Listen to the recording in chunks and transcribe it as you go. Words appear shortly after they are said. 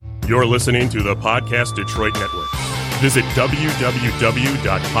You're listening to the Podcast Detroit Network. Visit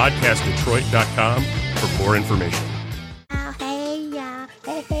www.podcastdetroit.com for more information.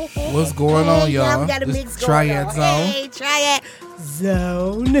 What's going on, y'all? We got a This mix Triad going on. Zone. Hey, Triad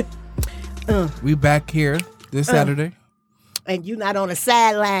Zone. We back here this Saturday. And you not on the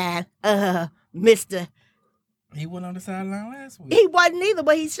sideline, Mr. He went on the sideline last week. He wasn't either,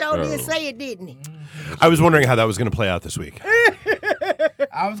 but he sure did say it, didn't he? I was wondering how that was going to play out this week.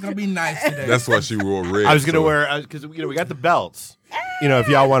 I was gonna be nice today. That's why she wore red. I was going to wear, because we got the belts. If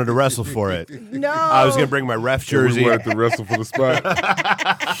y'all wanted to wrestle for it. No. I was going to bring my ref jersey. We wanted to wrestle for the spot.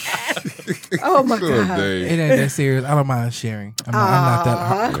 Oh, my God. It ain't that serious. I don't mind sharing. I'm not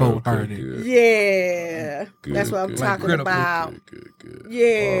that cold-hearted. Good. Yeah. Good, That's what I'm good. talking Like critical. about. Good.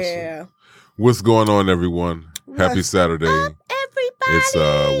 Yeah. Awesome. What's going on, everyone? Happy Saturday. Up, everybody. It's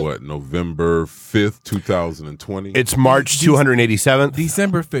November 5th, 2020. It's March 287th.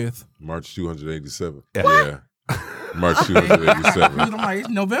 December 5th. March 287. Yeah. Yeah. March 287. I'm like, it's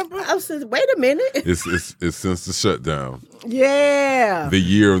November? I was just, wait a minute. It's since the shutdown. Yeah. The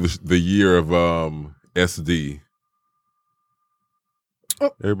year of SD.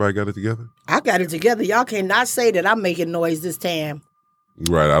 Everybody got it together? I got it together. Y'all cannot say that I'm making noise this time.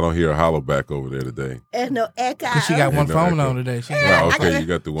 Right. I don't hear a hollow back over there today. There's no echo. Because she got one no phone echo. on today. She Wow, don't okay, you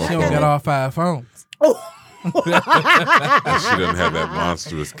got the one phone. got all 5 phones. And she doesn't have that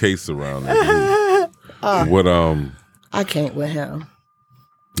monstrous case around her. What I can't with him.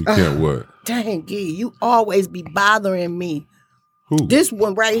 you can't what? Dang, Gee, you always be bothering me. Who? This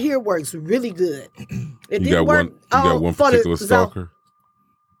one right here works really good. It You didn't work. got one for the particular zone. stalker?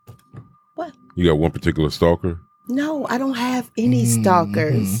 What? You got one particular stalker? No, I don't have any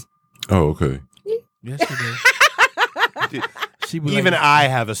stalkers. Oh, okay. Yes, she did. She be Even like, I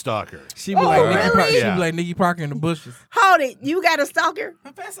have a stalker. she be like, really? Nikki Parker, she Yeah. be like Nikki Parker in the bushes. Hold it. You got a stalker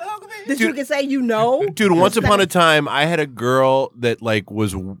Professor Ogilvy. that you can say you know? Dude, once upon a time, I had a girl that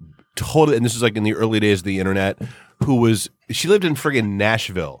was totally, and this was in the early days of the internet, she lived in friggin'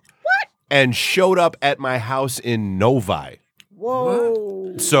 Nashville. What? And showed up at my house in Novi.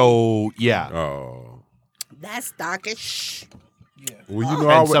 Whoa. So, yeah. Oh. That's stalkish. Well, you know,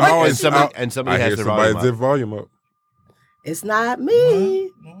 And I always somebody I has hear their somebody volume zip up. volume up. It's not me.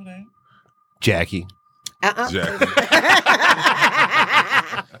 No, it ain't. Jackie. Jackie.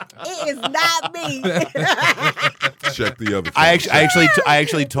 It is not me. Check the other phone. I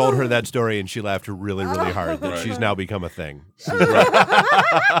actually told her that story, and she laughed really, really hard that she's now become a thing. You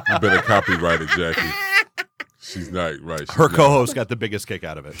better copyright it, Jackie. She's not right. Her co-host got the biggest kick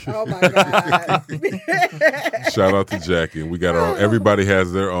out of it. Oh, my God. Shout out to Jackie. And we got our own. Everybody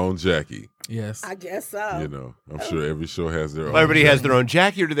has their own Jackie. Yes. I guess so. You know, I'm sure every show has their own. Everybody has their own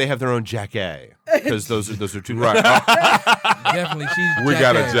Jackie, or do they have their own Jackie? Because those are two. Right. Definitely. She's We Jack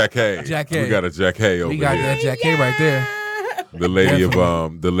got A. a Jack Hay. Jack Hay. We got a Jack Hay over We got here. that Jack A right there. The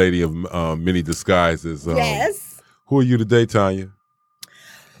lady of many disguises. Yes. Who are you today, Tanya?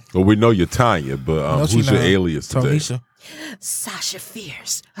 Well, we know you're Tanya, but No, she who's your not. alias today? Tonisha. Sasha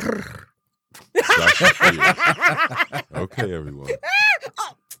Fierce. Sasha Fierce. Okay, everyone.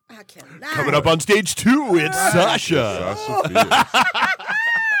 I cannot. Coming up on stage 2, it's Sasha. Sasha Fierce.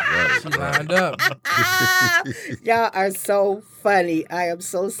 She lined up. Y'all are so funny. I am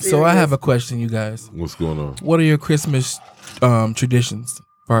so serious. So I have a question, you guys. What's going on? What are your Christmas traditions? As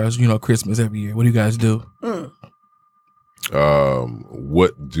far as Christmas every year, what do you guys do?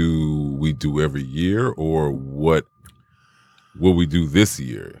 What do we do every year, or what will we do this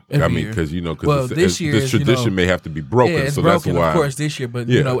year? Every year. Because this year this is, tradition may have to be broken, Yeah, it's so broken, that's why. of course, this year. But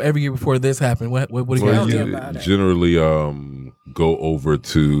Yeah. every year before this happened, what do you Well, guys you- do? about it. generally go over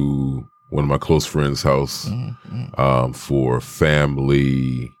to one of my close friends' house for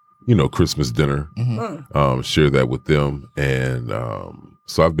family, Christmas dinner. Share that with them, and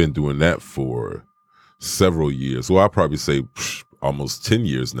so I've been doing that for several years. Well, I'll probably say almost 10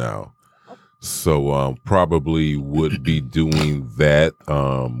 years now. So probably would be doing that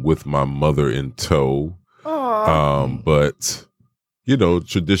with my mother in tow. But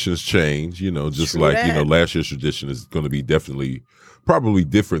traditions change. Just True like that. last year's tradition is going to be probably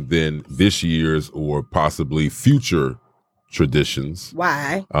different than this year's or possibly future traditions.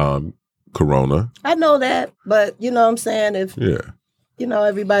 Why? Corona. I know that, but you know what I'm saying? If Yeah.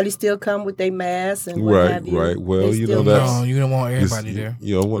 everybody still come with their masks and what Right, have you. right. Well, they still that's- No, you don't want everybody there.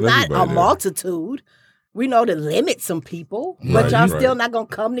 You don't want not everybody a there. multitude. We know to limit some people, Right, but y'all right. still not gonna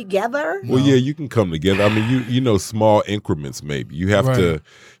come together. Well, yeah, you can come together. I mean, you know, small increments. Maybe you have to,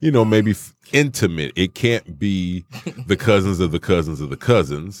 you know, maybe intimate. It can't be the cousins of the cousins of the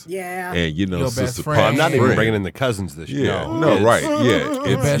cousins. Yeah, and you know, Your best sister friend. I'm not even friend. bringing in the cousins this year. Yeah, no, right, yeah, Your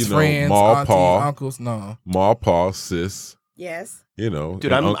it's best you know, friends, Ma, aunties, Pa, uncles. No, Ma, Pa, sis. yes. You know,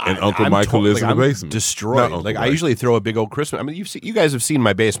 Dude, and, and Uncle Michael lives in the I'm basement. destroyed. Not Uncle Like I Michael. usually throw a big old Christmas. I mean, you guys have seen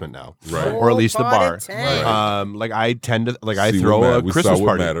my basement now, Right. Or at least the bar. Party time. Like I tend to I See what throw a matters. We Christmas saw what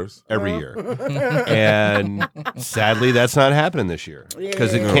party matters. every year, and sadly that's not happening this year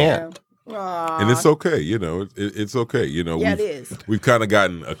because it Yeah. can't. Aw. And it's okay, you know. It's okay, you know. Yeah, we've, it is. We've kind of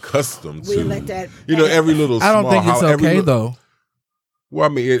gotten accustomed We to, let that you know, every little. I don't small, think it's how every okay li- though. Well,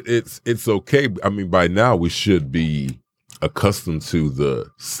 I mean, it's okay. I mean, by now we should be accustomed to the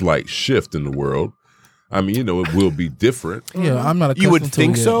slight shift in the world. I mean, you know, it will be different. Yeah, I'm not. You would accustomed to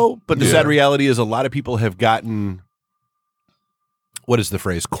think it yet. so, but the Yeah. sad reality is a lot of people have gotten. What is the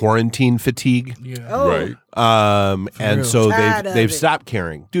phrase? Quarantine fatigue. Yeah. Oh. Right. And real. so Tired of they've it. stopped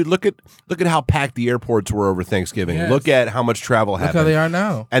caring. Dude, look at how packed the airports were over Thanksgiving. Yes. Look at how much travel Look happened. how they are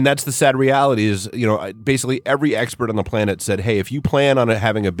now. And that's the sad reality is, you know, basically every expert on the planet said, hey, if you plan on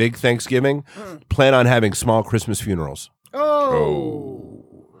having a big Thanksgiving, plan on having small Christmas funerals. Oh.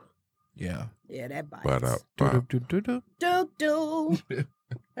 Yeah. Yeah, that bites. Ba-da-ba. Do.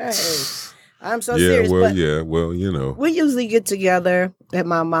 Hey, I'm so Yeah, serious. well, but yeah, well, you know. we usually get together at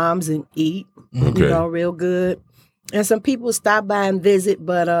my mom's and eat, Okay. you know, real good. And some people stop by and visit,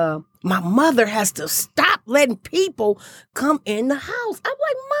 but my mother has to stop letting people come in the house. I'm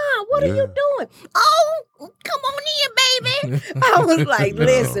like, Mom, what are you Yeah. doing? Oh, come on in, baby. I was like,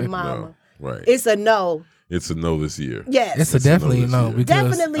 listen, Mama, Right. it's a no. It's a no this year. Yes. It's a definitely this no year. because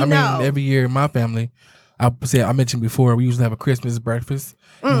Definitely I mean no. every year in my family, I mentioned before we usually have a Christmas breakfast.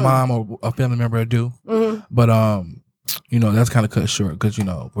 Mom or a family member will do, but you know that's kind of cut short because you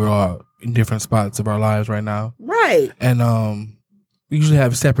know we're all in different spots of our lives right now, Right. and we usually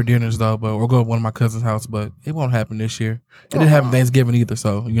have separate dinners though. But we'll go to one of my cousin's house, but it won't happen this year. It didn't happen Thanksgiving either,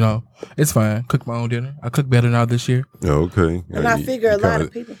 so you know it's fine. Cook my own dinner. I cook better now this year. Oh, okay. And I figure a lot kinda-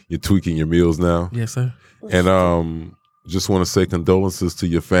 of people. You're tweaking your meals now. Yes, sir. And just want to say condolences to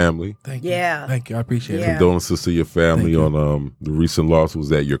your family. Thank you. Yeah. Thank you. I appreciate Yeah. it. Condolences to your family Thank you. on the recent loss. Was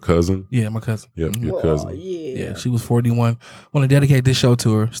that your cousin? Yeah, my cousin. Yep, Mhm. your Oh, cousin. yeah. Yeah, she was 41. Want to dedicate this show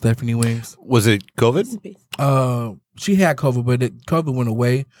to her, Stephanie Wings. Was it COVID? She had COVID, but COVID went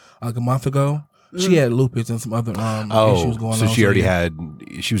away like a month ago. She had lupus and some other issues going so on. she already yeah.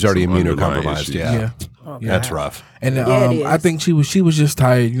 she was already Some underlying immunocompromised. issues. Yeah. Yeah. That's rough. And Yeah, it I is. think she was just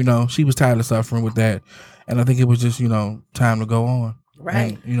tired. You know, she was tired of suffering with that, and I think it was just time to go on.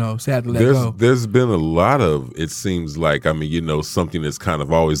 Right. And, sad to let go. There's been a lot of, it seems like, I mean, something that's kind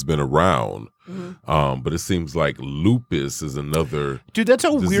of always been around. But it seems like lupus is another Dude, that's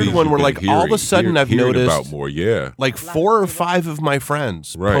a weird disease one you've where been like all of a sudden I've hearing noticed about more. Yeah. like 4 or 5 of my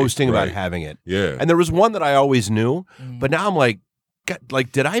friends Right, posting about right. having it. Yeah. And there was one that I always knew, but now I'm like, God,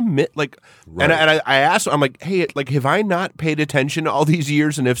 like, did I miss like? Right. And I asked, I'm like, hey, like, have I not paid attention all these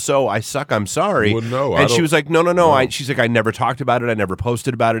years? And if so, I suck. I'm sorry. Well, no, I and she don't- was like, no. no. She's like, I never talked about it. I never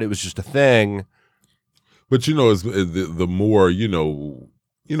posted about it. It was just a thing. But it's the more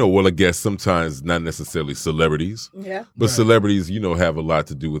well, I guess sometimes not necessarily celebrities, Yeah. but celebrities, have a lot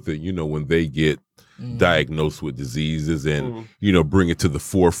to do with it. When they get diagnosed with diseases and bring it to the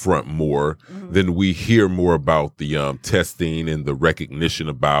forefront more, then we hear more about the testing and the recognition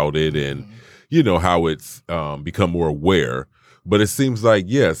about it, and how it's become more aware. But it seems like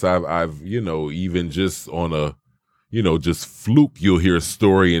yes, I've even just on a just fluke, you'll hear a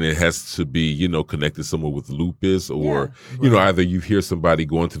story and it has to be, connected somewhere with lupus or, either you hear somebody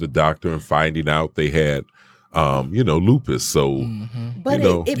going to the doctor and finding out they had, lupus. So,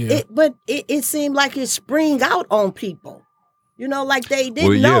 But it seemed like it spring out on people. Like they didn't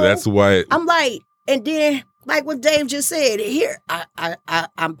well, yeah, know. that's why. I'm like, and then like what Dave just said, here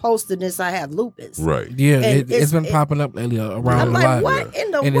I'm posting this. I have lupus. Right. Yeah, And it's been it's- popping up lately around I'm a like, lot. what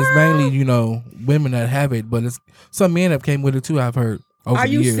in the And world? it's mainly, women that have it, but it's some men that came with it too, I've heard. Over Are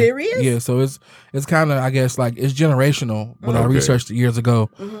the you years. serious? Yeah, so it's kind of, I guess, like it's generational. When I Okay. researched it years ago,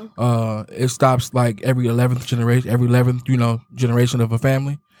 it stops like every 11th generation of a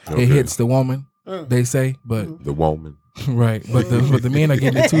family. Okay. It hits the woman, they say, but The woman. right, but the men are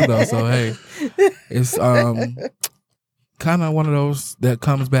getting it too though. So hey, it's kind of one of those that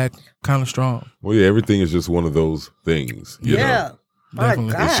comes back kind of strong. Well, yeah, everything is just one of those things. You know? Yeah. My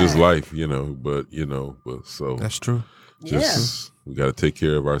Definitely. God. It's just life, but so That's true. Yeah. just We got to take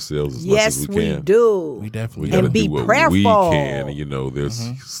care of ourselves as Yes, much as we can. we do. We definitely We got to And be do what prayerful. we can. You know, there's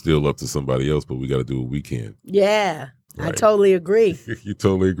still up to somebody else, but we got to do what we can. Yeah, I Right. totally agree. You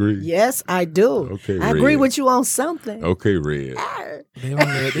totally agree? Yes, I do. Okay, I agree Red. with you on something. Okay, Red.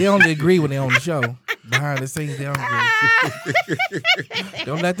 They only agree when they're on the show. Behind the scenes, they don't agree.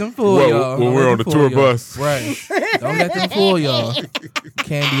 Don't let them fool Well, y'all. when Don't we're let on them the fool tour y'all. bus. Right. Don't let them fool y'all.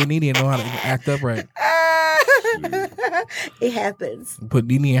 Candy and Nene know how to act up right. It happens. Put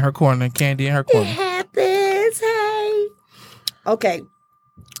Nene in her corner, Candy in her It corner. happens. Hey. Okay.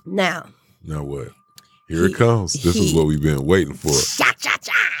 Now. Now what? Here it comes. This is what we've been waiting for. Cha cha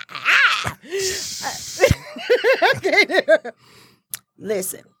cha.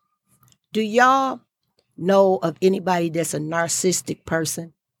 Listen. Do y'all know of anybody that's a narcissistic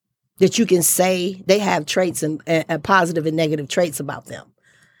person that you can say they have traits and positive and negative traits about them?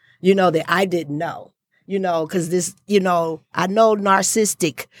 You know, that I didn't know. You know, because this, you know, I know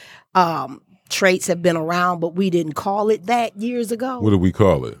narcissistic traits have been around, but we didn't call it that years ago. What do we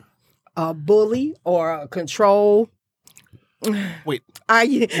call it? A bully or a control. Wait. Are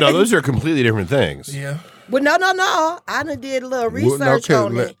you? No, those are completely different things. Yeah. Well, no. I done did a little research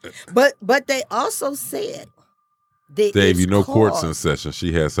on it. But they also said that Dave, it's you know court's in caused- session.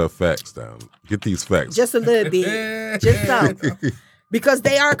 She has her facts down. Get these facts. just a little bit, just some, because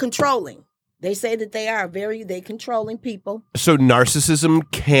they are controlling. They say that they controlling people. So narcissism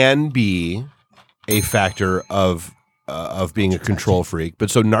can be a factor of being a control freak, but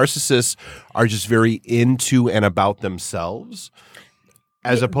so narcissists are just very into and about themselves,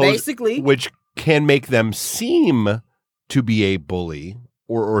 as opposed, basically, which can make them seem to be a bully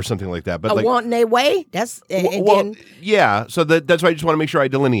or something like that. But like, wanting their way. That's and well, then yeah. So that's why I just want to make sure I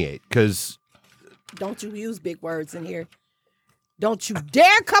delineate, because don't you use big words in here. Don't you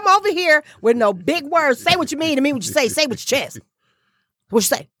dare come over here with no big words. Say what you mean and mean what you say. Say with your chest. What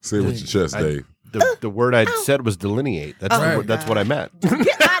you say? Say it with your chest, Dave. the word I said was delineate. That's the Oh, word, that's what I meant.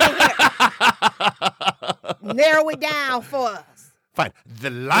 Get out of here. Narrow it down for us. Fine. The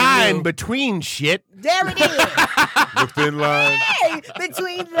line between shit. There it is. The thin line. Hey,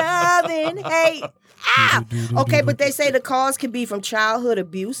 between love and hate. Ah! Okay, but they say the cause can be from childhood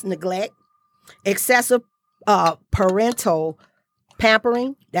abuse, neglect, excessive parental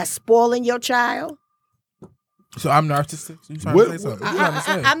pampering, that's spoiling your child. So I'm narcissistic. You trying What- to say something? what- You trying to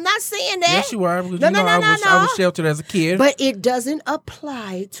say? I'm not saying that. Yes, you are. Because No, you know no, I no, was, no, I was no. sheltered as a kid. But it doesn't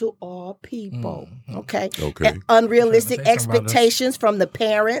apply to all people. Okay. Okay. And unrealistic Trying to say something about us. expectations from the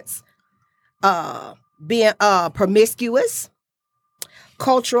parents, being promiscuous,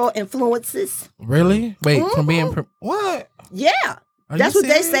 cultural influences. Really? Wait, from being what? Yeah. Are That's you what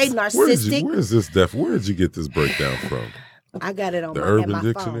they serious? say, Where narcissistic. is this def? Where did you get this breakdown from? I got it on The my, Urban my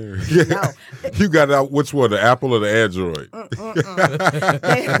Dictionary. phone. No. You got it out. Which one? The Apple or the Android?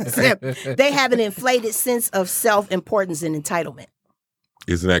 They have an inflated sense of self-importance and entitlement.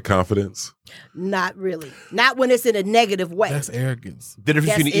 Isn't that confidence? Not really. Not when it's in a negative way. That's arrogance. The difference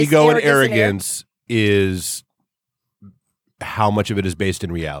Yes, between it's ego and arrogance arrogance is how much of it is based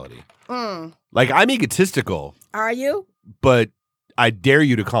in reality. Mm. Like, I'm egotistical, Are you? but I dare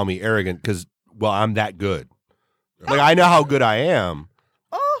you to call me arrogant because, well, I'm that good. Like, I know how good I am.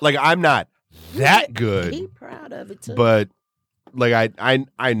 Oh, Like, I'm not that he good, proud of it too. but like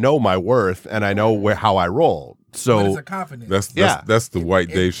I know my worth and I know how I roll. But it's So a confidence. That's the white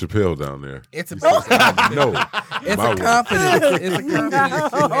Dave Chappelle down there. It's a No, It's my a confidence. It's a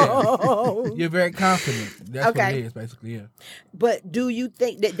confidence. No. You're very confident. That's what Okay. it is, basically. Yeah. But do you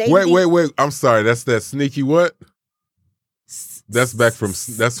think that they Wait. I'm sorry. That's that sneaky what? That's back from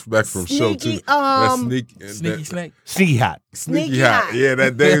show Sneaky, two. That's Sneaky that, snake. sneaky hat. sneaky Sneaky hot. hot. Yeah,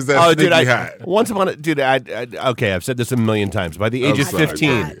 that Dave's that Oh, sneaky dude, hot. once upon a dude, okay, I've said this a million times. By the age I'm of sorry,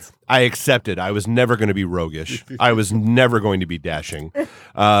 15, Dave. I accepted I was never going to be roguish. I was never going to be dashing.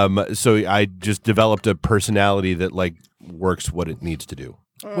 So I just developed a personality that like works what it needs to do.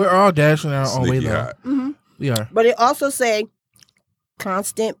 We're all dashing our own way, Sneaky though. hot. We are. But it also say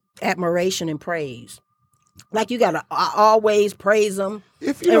constant admiration and praise. Like you gotta always praise them.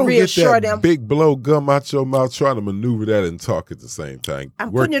 If you And don't get reassure that them. big blow gum out your mouth, try to maneuver that and talk at the same time.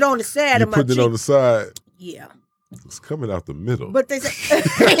 I'm putting it on the side You of my putting it cheek. on the side. Yeah. It's coming out the middle. But they say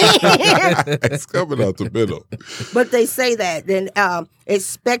It's coming out the middle. but they say that then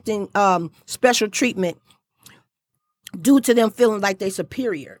expecting special treatment due to them feeling like they're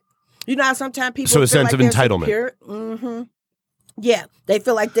superior. You know how sometimes people So a feel sense like of they're entitlement. superior? Mm-hmm. Yeah. They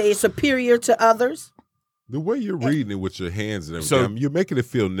feel like they're superior to others. The way you're reading it with your hands and everything, So- I mean, you're making it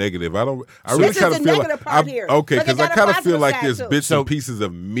feel negative. I really This is kind the of feel negative like part here. okay, Look, it because I got a kind of feel positive like side, there's too. bits So- and pieces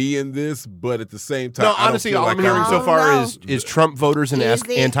of me in this, but at the same time, No, I don't honestly, feel all like I'm hearing so Oh, far no. is Trump voters and Is it?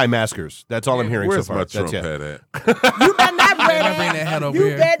 anti-maskers. That's all I'm hearing Where's so far. my Trump That's hat it. at? You better not wear Better bring that hat over You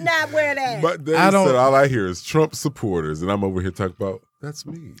here. better not wear that. But they I don't- said all I hear is Trump supporters, and I'm over here talking about that's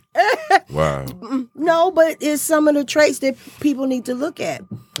me. Wow. No, but it's some of the traits that people need to look at.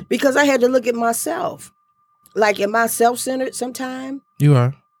 Because I had to look at myself. Like, am I self-centered sometime? You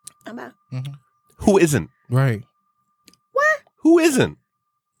are. I'm out. Who isn't? Right. What? Who isn't?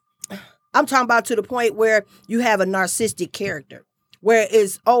 I'm talking about to the point where you have a narcissistic character, where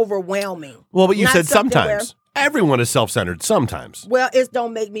it's overwhelming. Well, but you Not said something sometimes. Everyone is self-centered sometimes. Well, it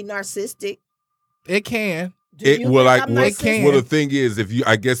don't make me narcissistic. It can. Do you Well, think like, I'm well, narcissistic? well, the thing is, if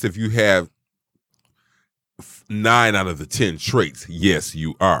you have 9 out of the 10 traits, yes,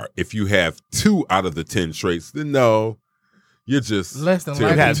 you are. If you have 2 out of the 10 traits, then no, you're just Less than You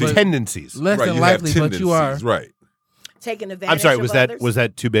likely, have but- tendencies. Less right. than You likely, have but you are. tendencies, right? Taking advantage I'm sorry, of was that others? was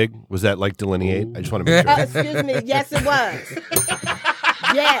that too big? Was that like delineate? I just want to make sure. Excuse me. Yes, it was.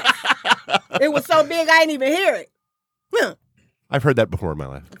 Yes. It was so big I didn't even hear it. Huh. I've heard that before in my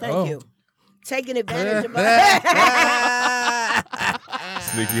life. Thank Oh. you. Taking advantage of others.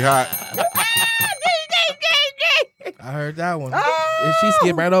 Sneaky hot. I heard that one. Oh! And she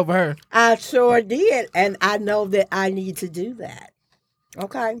skipped right over her. I sure did. And I know that I need to do that.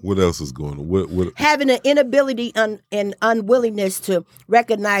 Okay. What else is going on? What? Having an inability and unwillingness to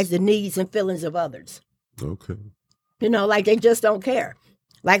recognize the needs and feelings of others. Okay. You know, like they just don't care.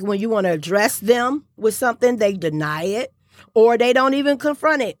 Like when you want to address them with something, they deny it or they don't even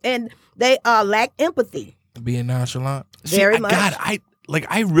confront it. And they lack empathy. Being nonchalant. Very much. God,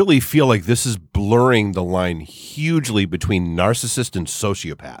 I really feel like this is blurring the line hugely between narcissist and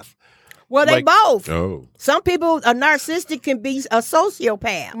sociopath. Well, they like- both. Oh. Some people, a narcissistic can be a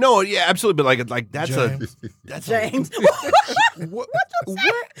sociopath. No, yeah, absolutely, but like that's James. that's James. What? Oh,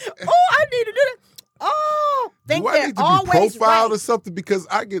 I need to do that. Oh, think Do I they're need to be always profiled right. or something? Because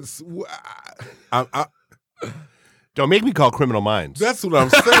I get. Don't make me call Criminal Minds. That's what I'm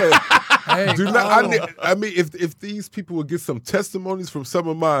saying. Hey, Do not. I mean, if these people would get some testimonies from some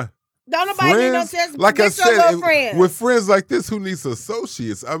of my Don't nobody need no friends, test. like I Get your said, little friends. with friends like this, who needs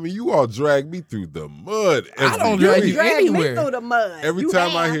associates? I mean, you all drag me through the mud. I don't every drag week. you Drag me anywhere. through the mud. Every You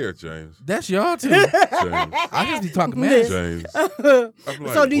time I have. hear it, James. That's y'all too. James. I just be talking mess. James. I'm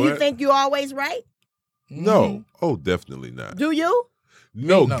like, So do you what? think you always right? No. Oh, definitely not. Do you?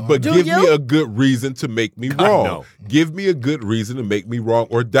 No, No. but Do give you? me a good reason to make me God, wrong. no. Give me a good reason to make me wrong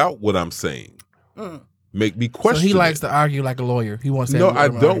or doubt what I'm saying. Make me So question. he likes it. to argue like a lawyer. He wants to. No, have a I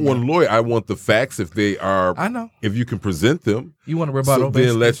argument. don't want a lawyer. I want the facts if they are. I know. If you can present them. You want a So rebuttal. then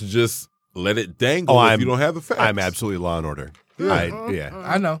basically. let's just let it dangle Oh, if you don't have the facts. I'm absolutely Law and Order. Yeah.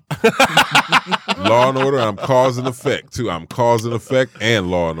 I know. Law and Order. I'm cause and effect too. I'm cause and effect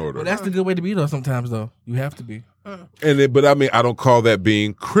and Law and Order. But that's the good way to be though. Sometimes though, you have to be. But I mean, I don't call that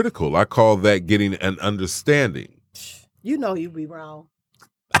being critical. I call that getting an understanding. You know you be wrong.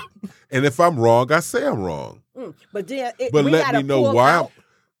 And if I'm wrong, I say I'm wrong. But then But we let gotta me know pull why. out.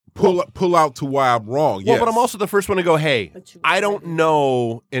 Pull out to why I'm wrong. Well, Yes. but I'm also the first one to go, hey, But you- I don't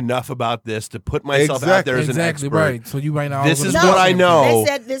know enough about this to put myself out there as an Exactly expert. right. So you right now. This is No, what I know. they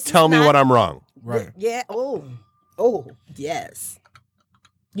said this is Tell me not- what I'm wrong. Right. Yeah. Oh, yes.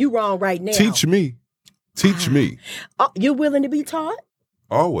 You wrong right now. Teach me. Teach me. Oh, you willing to be taught?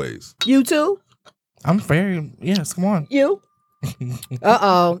 Always. You too? I'm fair. Yes. Come on. You?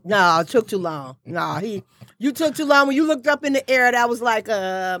 No, it took too long. No, you took too long when you looked up in the air. That was like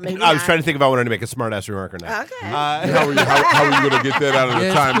maybe I was trying to think if I wanted to make a smart ass remark or not. Okay. How are you going to get that out in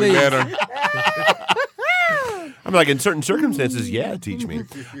Yes, a timely please. manner? I'm like, in certain circumstances, yeah, teach me.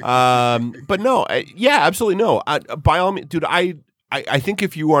 But no, yeah, absolutely no. By all means, dude, I think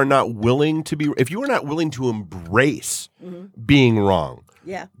if you are not willing to embrace being wrong,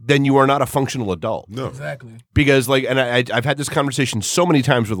 Yeah. then you are not a functional adult. No. Exactly. Because like, and I've had this conversation so many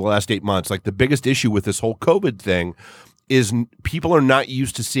times over the last 8 months. Like the biggest issue with this whole COVID thing is people are not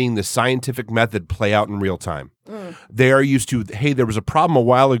used to seeing the scientific method play out in real time. They are used to, hey, there was a problem a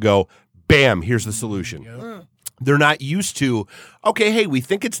while ago. Bam, here's the solution. They're not used to, okay, hey, we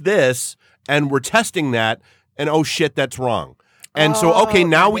think it's this, and we're testing that, and oh shit, that's wrong. And so, okay,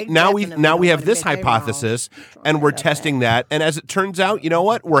 now we have this hypothesis, and we're testing that. And as it turns out, you know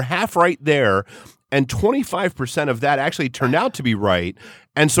what? We're half right there, and 25% of that actually turned out to be right.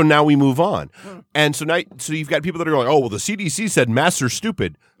 And so now we move on. And so now, you've got people that are going, oh, well, the CDC said masks are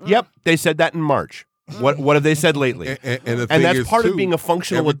stupid. Yep, they said that in March. What have they said lately? And And that's is, part too, of being a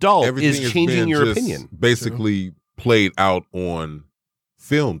functional adult everything is changing been your just opinion. Basically played out on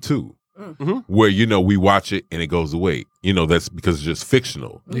film too. Mm-hmm. Where we watch it and it goes away. That's because it's just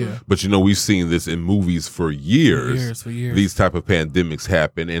fictional. Yeah. But we've seen this in movies for years. For years. These type of pandemics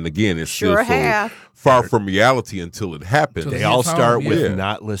happen, and again, it's Sure still so have. far from reality until it happens. Till They Yes, all start yeah. with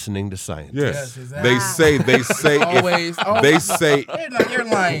not listening to science. Yes, exactly. they say Always. they say They're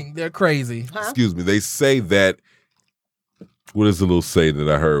lying. They're crazy. excuse me. They say that. What is the little saying that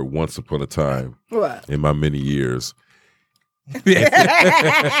I heard once upon a time What? in my many years?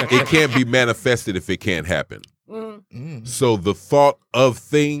 It can't be manifested if it can't happen. So the thought of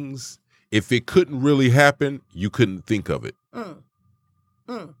things, if it couldn't really happen, you couldn't think of it.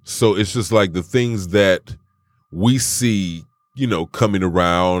 So it's just like the things that we see, coming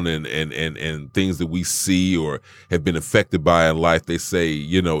around and things that we see or have been affected by in life. They say,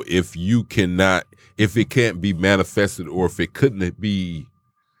 if it can't be manifested or if it couldn't be,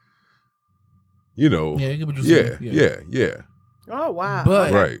 Yeah, you get what you're saying. yeah. Oh wow!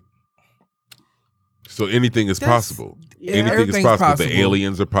 But Right. So anything is possible. yeah. Anything is Everything's possible. possible. The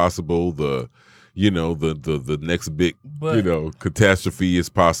aliens are possible. The the next big But- catastrophe is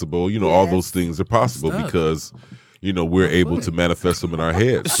possible. All Yes. those things are possible Stuff. because we're able to manifest them in our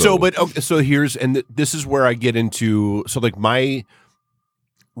heads. So here's this is where I get into like my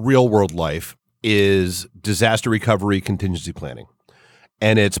real world life is disaster recovery contingency planning,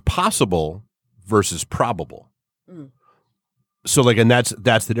 and it's possible versus probable. So and that's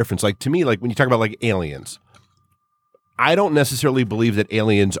the difference. Like to me, like when you talk about like aliens, I don't necessarily believe that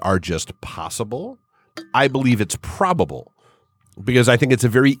aliens are just possible. I believe it's probable because I think it's a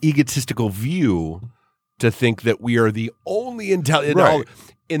very egotistical view to think that we are the only intelligent Right.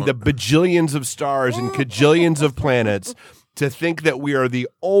 in the bajillions of stars and cajillions of planets to think that we are the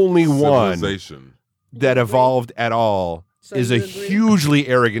only one Civilization. that evolved at all So is a you agree? hugely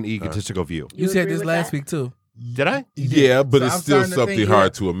arrogant egotistical view. You You said agree this with last that? week too. Did I? Yeah, but So it's I'm still starting to something think,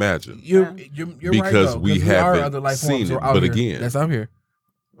 hard to imagine. You're right, Because though, we there are haven't other life seen forms it, out but here. again- That's out here.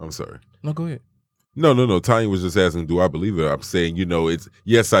 I'm sorry. No, go ahead. No. Tanya was just asking, do I believe it? I'm saying, it's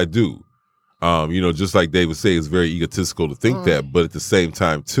yes, I do. Just like David said, it's very egotistical to think that, but at the same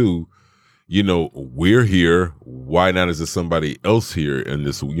time, too, we're here. Why not is there somebody else here in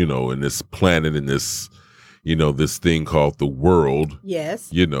this, in this planet, in this, this thing called the world? Yes.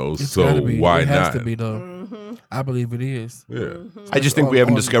 It's So gotta be. why it has not? to be though. I believe it is. Yeah. I just think we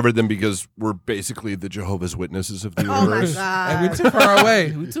haven't on- discovered them because we're basically the Jehovah's Witnesses of the Oh my universe. God. And we're too far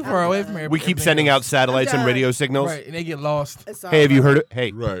away. We're too far away from everything. We keep sending out satellites and done. radio signals. Right, and they get lost. It's all Hey, have you right. heard it?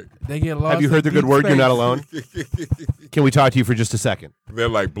 Hey, Right. They get lost. have you heard the in good deep word? You're not space. alone. Can we talk to you for just a second? They're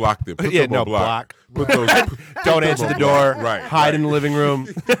like blocked them. Put Yeah, them on no, block. block. Put those, Don't answer the door. Right. Hide in the living room.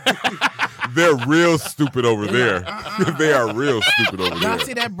 They're real stupid over there. They are real stupid over Y'all there.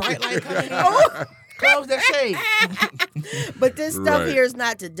 see that bright light coming in? Close that shade. But this stuff Right. here is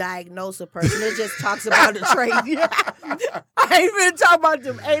not to diagnose a person. It just talks about the trait. I ain't even talking about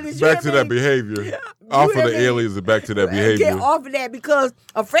them aliens. You Back to hear that me? behavior. Off of hear the me? aliens and back to that Get behavior. off of that because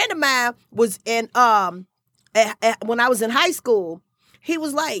a friend of mine was in when I was in high school. He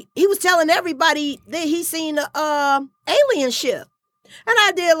was telling everybody that he seen a alien ship, and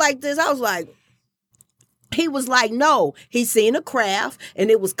I did like this. I was like. He was like, no, he seen a craft and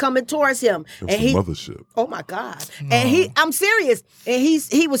it was coming towards him. It was And the he, mothership. oh my God. And I'm serious. And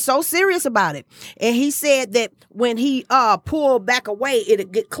he was so serious about it. And he said that when he pulled back away,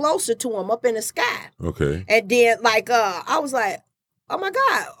 it'd get closer to him up in the sky. Okay. And then I was like, oh my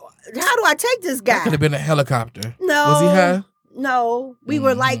God, how do I take this That could guy? have been a helicopter. No. Was he high? No, we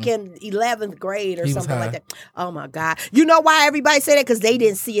were like in 11th grade or He was something like high. that. Oh my God. You know why everybody say that? Because they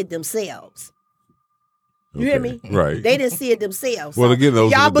didn't see it themselves. You hear Okay. me? Right. They didn't see it themselves. Well, again, those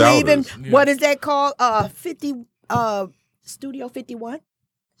y'all are the believe in doubters. what is that called? 50 Studio 51?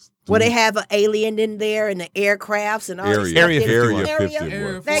 Where they have an alien in there and the aircrafts and all this stuff. Area Area 51. 51.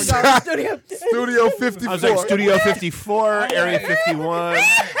 Area There you go. Studio. Studio 54. I was like Studio 54, Area 51.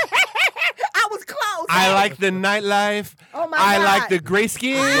 I was close. I like the nightlife. Oh my I God. like the gray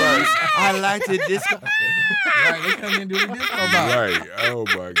skins. I like the disco. Right, they come in and do the disco ball. Right. Oh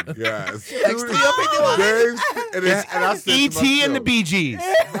my God. Studio 51. James, and I said to E.T. and the myself, Bee Gees.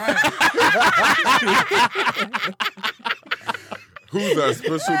 who's our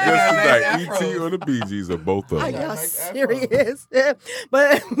special guest Yeah, tonight? man, E.T. or the Bee Gees or both of Are them? y'all serious?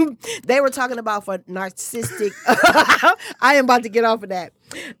 But they were talking about for narcissistic. I am about to get off of that.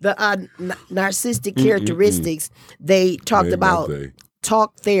 The narcissistic characteristics. They talked Name about that day.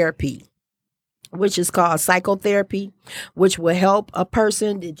 talk therapy. which is called psychotherapy, which will help a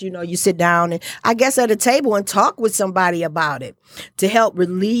person that, you sit down and I guess at a table and talk with somebody about it to help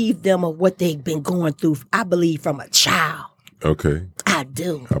relieve them of what they've been going through, I believe, from a child. Okay. I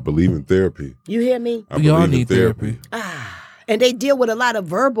do. I believe in therapy. You hear me? I We all believe in need therapy. And they deal with a lot of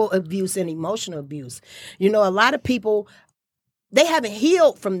verbal abuse and emotional abuse. A lot of people, they haven't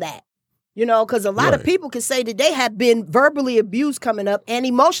healed from that. Because a lot of Right. people can say that they have been verbally abused coming up and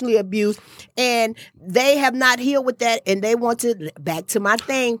emotionally abused, and they have not healed with that, and they want to, back to my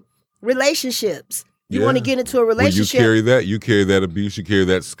thing, relationships. You want to get into a When relationship. you carry that abuse, you carry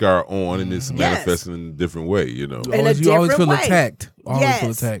that scar on, and it's manifesting in a different way, In a You always different feel way. attacked. Always feel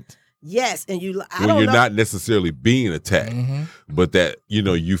Yes. attacked. Yes, and I when don't you're know. not necessarily being attacked, Mhm. but that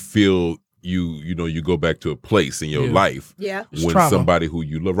you feel you go back to a place in your Yeah. life Yeah. It's when trauma. somebody who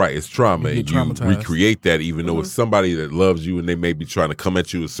you love, right? It's trauma, You and get you traumatized. recreate that, even though it's somebody that loves you, and they may be trying to come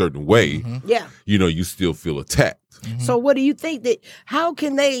at you a certain way. Yeah. You still feel attacked. So what do you think that? How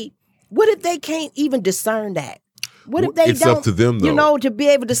can they? What if they can't even discern that? What if they It's don't? up to them, though. To be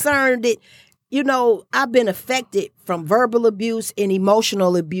able to discern that. I've been affected from verbal abuse and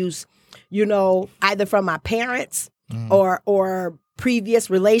emotional abuse. Either from my parents or previous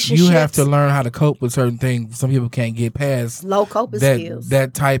relationships. You have to learn how to cope with certain things. Some people can't get past low coping skills.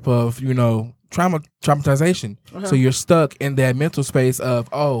 that type of traumatization. So you're stuck in that mental space of,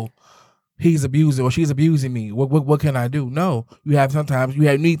 oh, he's abusing or she's abusing me. What can I do? No, sometimes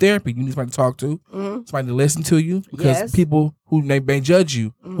you need therapy. You need somebody to talk to, somebody to listen to you, because Yes. people who may judge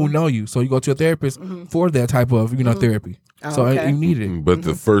you, who know you. So you go to a therapist for that type of therapy. So okay. you need it. But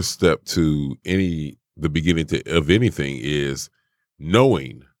the first step to the beginning of anything is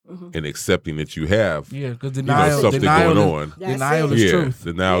knowing and accepting that you have Yeah, because something denial going is, on. That's denial it. is truth.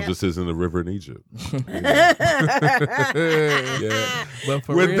 The Nile Yeah. just isn't a river in Egypt. Yeah. But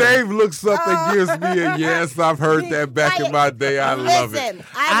for When real, Dave looks up and gives me a yes, I've heard that back in my day. I love it. Listen,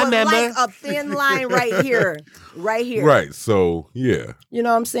 I would like a thin line right here. Right here. Right. So, yeah. You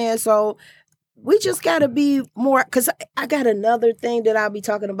know what I'm saying? So we just got to be more, because I got another thing that I'll be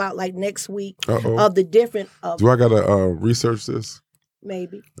talking about like next week Uh-oh. of the different, Do I got to research this?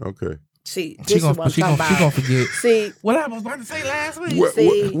 maybe. Okay. See, she this is what I'm talking gonna about. forget. See, What I was about to say last week. What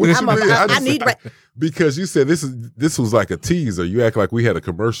see, you mean? I need, Because you said this was like a teaser. You act like we had a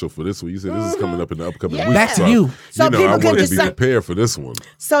commercial for this one. You said this is coming up in the upcoming Yeah. week. Back to So, you. So I people can want to be decide- prepared for this one.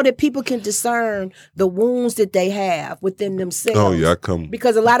 so that people can discern the wounds that they have within themselves. Oh, yeah, I come.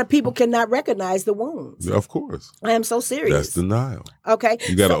 Because a lot of people cannot recognize the wounds. Of course. I am so serious. That's denial. Okay.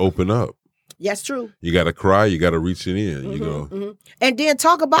 You got to So- open up. That's true. You got to cry. You got to reach it in. You go, And then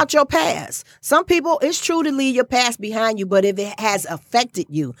talk about your past. Some people, it's true to leave your past behind you, but if it has affected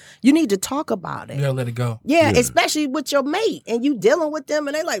you, you need to talk about it. You gotta let it go. Yeah, Yeah. especially with your mate and you dealing with them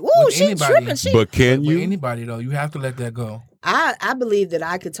and they like, whoa, With she anybody. tripping. She. but can With you? anybody though, you have to let that go. I believe that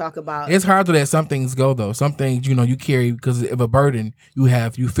I could talk about It's hard to let some things go though. Some things you carry because of a burden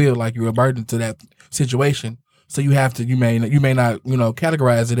you feel like you're a burden to that situation. So you have to you may not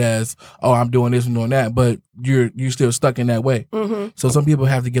categorize it as, oh, I'm doing this and doing that, but you're still stuck in that way. So some people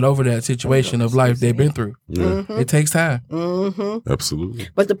have to get over that situation of life they've been through. Yeah, It takes time. absolutely.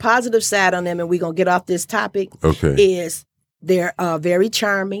 But the positive side on them, and we're going to get off this topic, Okay. is they're very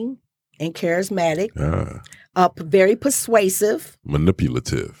charming and charismatic, very persuasive.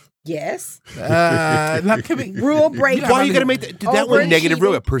 Manipulative. Yes. Rule break. Why are you gonna make that Over one negative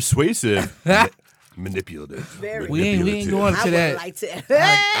achieving. real? Persuasive, manipulative. Very. We ain't going I to would that. like to.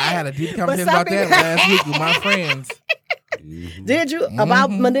 I had a deep conversation about that last week with my friends. Did you?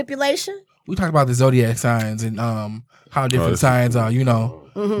 About manipulation? We talked about the zodiac signs and how different signs are,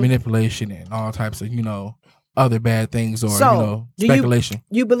 manipulation and all types of, other bad things or, So, do speculation.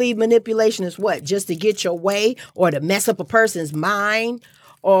 You believe manipulation is what? Just to get your way or to mess up a person's mind?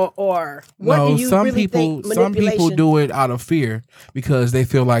 Or what No, do you some really people think some people manipulation- do it out of fear because they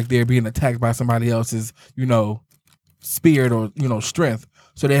feel like they're being attacked by somebody else's, spirit or, strength.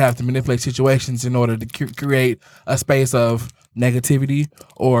 So they have to manipulate situations in order to create a space of negativity,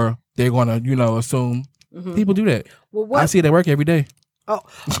 or they're going to, assume. People do that. Well, what? I see it at work every day. Oh,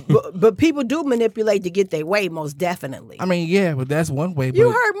 but people do manipulate to get their way, most definitely. I mean, yeah, but that's one way. You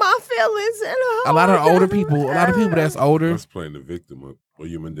but hurt my feelings. And a lot of older people that's older. That's playing the victim or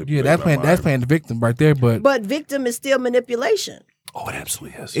you manipulate. Yeah, that's playing the victim right there. But victim is still manipulation. Oh, it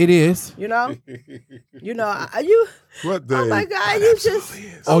absolutely is. it is. You know, you. What Oh day? my God, you just.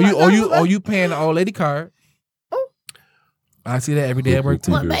 You paying the old lady card. I see that every day at work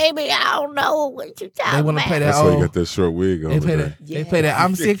too. Well, Baby, I don't know what you talking They want to pay that That's why you old. got that short wig on. They pay today. that. They pay that.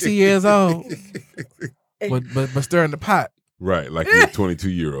 I'm 60 years old, but stirring the pot. Right, like you're a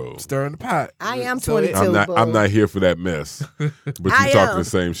 22-year-old. Stirring the pot. I am So 22. I'm not here for that mess. But you I talking am. the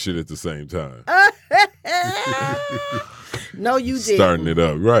same shit at the same time. No, you didn't. Starting it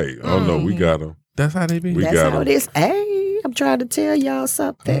up. Right. Oh no, we got them. That's how they be. We That's got how 'em. it is. Hey, I'm trying to tell y'all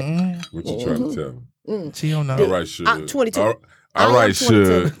something. Mm-mm. What you trying to tell me? She don't know. All right, Suge. I'm 22. All I am right,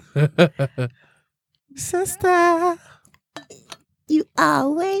 22. Suge. Sister. You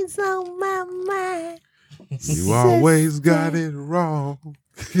always on my mind. You always got it wrong.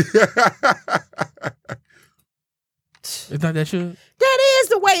 It's not that shit. That is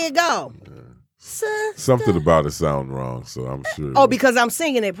the way it go. Sister. Something about it sound wrong, so I'm sure. Oh, because I'm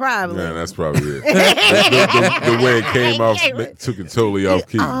singing it probably. Yeah, that's probably it. the way it came off took it totally off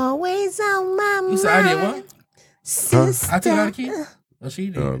key. Always on my mind. You said I did what? Sister. I took it out of key. Oh, she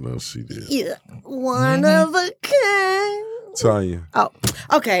did. Oh no, she did. Yeah, one of a kind. Tanya. Oh,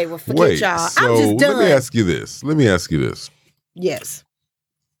 okay. Well, forget Wait, y'all. so I'm just done. let me ask you this. Yes.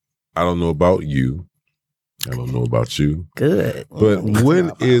 I don't know about you. I don't know about you. Good. But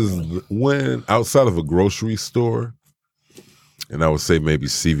when outside of a grocery store, and I would say maybe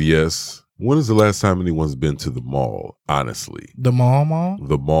CVS, when is the last time anyone's been to the mall? Honestly, The mall?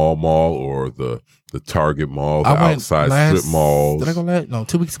 the mall, or the Target mall, the outside strip malls. Did I go last? No,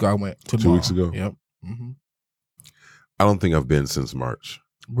 2 weeks ago I went to the 2 mall. weeks ago? Yep. Mm-hmm. I don't think I've been since March.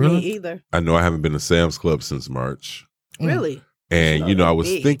 Me Really? either. I know I haven't been to Sam's Club since March. Really? And, It's not I was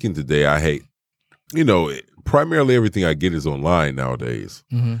big. thinking today, I hate, primarily everything I get is online nowadays.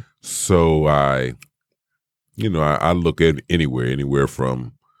 Mm-hmm. So I look at anywhere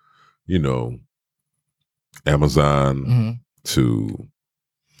from, Amazon Mm-hmm. to,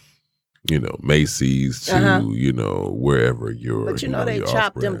 Macy's to, wherever you're. But they your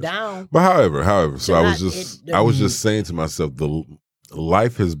chopped them off-brands. down. But however, so They're I not- was just saying to myself, the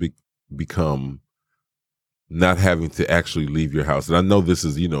life has become not having to actually leave your house. And I know this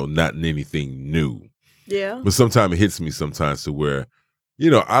is, not anything new, Yeah. but sometimes it hits me sometimes to where,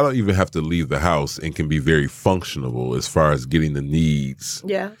 I don't even have to leave the house and can be very functional as far as getting the needs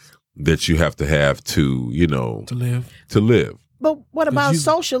Yeah. that you have to, To live. But what about you-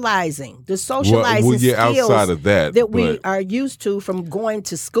 socializing? The socializing skills outside of that, we but- are used to from going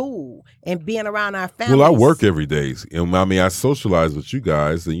to school and being around our families. Well, I work every day. And I socialize with you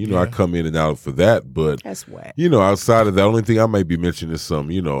guys, and I come in and out for that. But That's whack. outside of that, only thing I might be mentioning is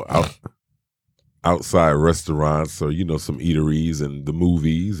some, outside restaurants or some eateries and the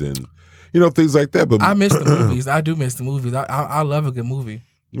movies and things like that. But I miss the movies. I do miss the movies. I love a good movie.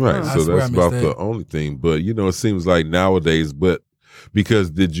 right, I so swear I that's missed about that. the only thing. But it seems like nowadays. But because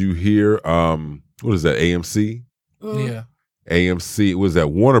did you hear? What is that? AMC. Mm. Yeah. AMC was that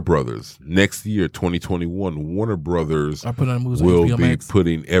Warner Brothers next year, 2021. Warner Brothers I put on the movies on will HBO be Max.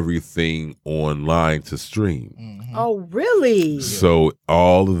 putting everything online to stream. Mhm. Oh, really? So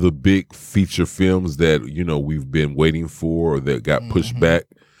all of the big feature films that we've been waiting for or that got pushed back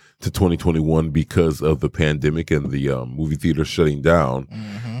to 2021 because of the pandemic and the movie theater shutting down,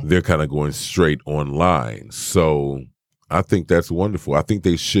 they're kind of going straight online. So I think that's wonderful. I think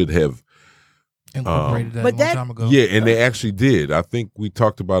they should have. Incorporated that a but long that- time ago. Yeah, and they actually did. I think we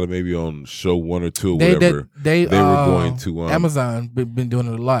talked about it maybe on show 1 or 2 or whatever. They were going to Amazon been doing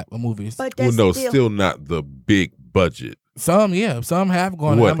it a lot with movies. But Well, that's no, still not the big budget. Some have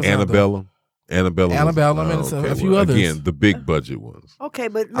gone to What, Amazon. though. Annabelle? Annabelle and a few others. Again, the big budget ones. Okay,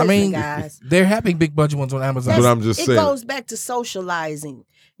 but listen, I mean, guys. they're having big budget ones on Amazon. But I'm just it saying. goes back to socializing.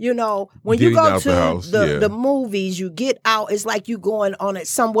 When Getting you go out to the house, yeah. the movies, you get out. It's like you going on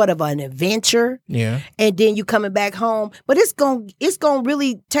somewhat of an adventure, yeah. and then you coming back home. But it's gonna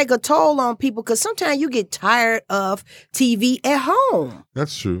really take a toll on people because sometimes you get tired of TV at home.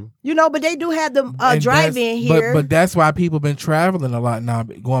 That's true. But they do have the And drive-in that's- here. But that's why people been traveling a lot now,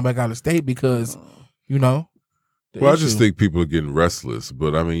 going back out of state because, the Well, I just issue. think people are getting restless.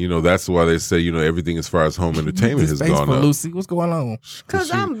 But I mean, that's why they say, everything as far as home entertainment has Space gone for up. Lucy, what's going on? Because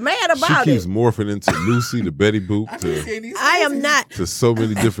She- I'm mad She about keeps it. morphing into Lucy to Betty Boop I am not. to so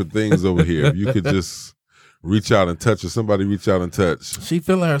many different things over here. If you could just reach out and touch her, somebody reach out and touch. She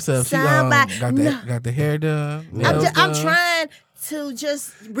feeling herself. She Somebody- got the hair done. I'm nails I'm done. trying to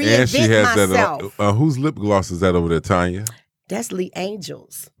just And she reinvent has myself. that. Whose lip gloss is that over there, Tanya? That's Lee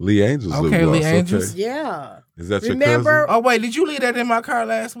Angels. Lee Angel's lip Okay, gloss. Lee Angel's. Okay. Yeah. Is that Remember- your cousin? Oh wait, did you leave that in my car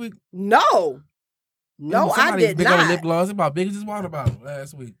last week? No, I Somebody's did big on the lip not. gloss. It's about big as this water bottle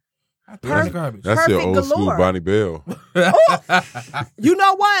last week. I threw it in the garbage. That's your Perfect old school galore. Bonnie Bell. You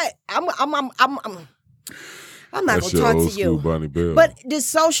know what? I'm not That's gonna your talk old to school you. Bonnie Bell. But the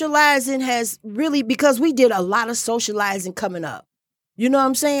socializing has really because we did a lot of socializing coming up. You know what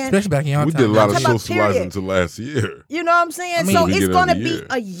I'm saying? Especially back in your We time. did a lot of Talk about socializing period. until last year. You know what I'm saying? I mean, so we it's get it going to every be year.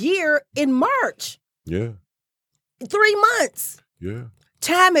 a year in March. Yeah, 3 months. yeah.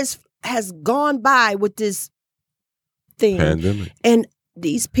 Time has gone by with this thing. Pandemic. And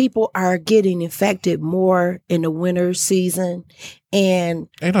these people are getting infected more in the winter season. And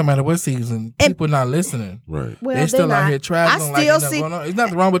It don't matter what season. People not listening. Right. well, They still they're out not. here traveling. I still like, see. going on. It's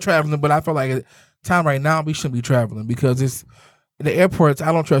nothing wrong with traveling, but I feel like at time right now we shouldn't be traveling because it's the airports.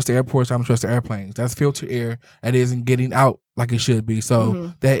 I don't trust the airports. I don't trust the airplanes. That's filtered air that isn't getting out like it should be.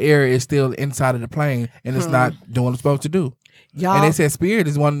 So that air is still inside of the plane and it's not doing what it's supposed to do. Y'all, And they said Spirit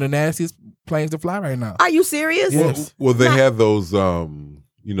is one of the nastiest planes to fly right now. are you serious? Yes. Well, they have those,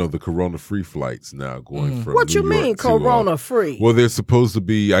 the corona-free flights now going from What New you mean, York to, corona free? well, they're supposed to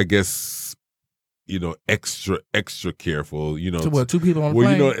be, I guess, extra careful. To what, 2 people on the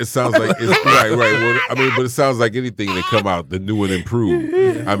Well, plane? it sounds like it's right. Well, I mean, but it sounds like anything that come out, the new and improved.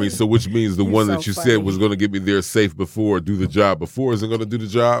 I mean, so which means the one so that you funny. said was going to get me there safe before, do the job before, isn't going to do the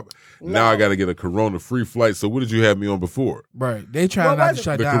job. Now I got to get a corona-free flight. So what did you have me on before? Right. They trying What not was to it?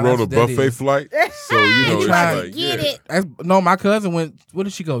 shut The down. corona That's what that buffet is. flight. So it's tried like, to get it. No, my cousin went. Where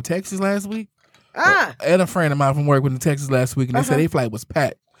did she go? Texas last week. Ah, And a friend of mine from work went to Texas last week, and they said their flight was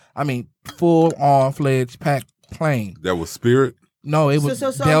packed. I mean, full on fledged packed plane. that was Spirit. No, it was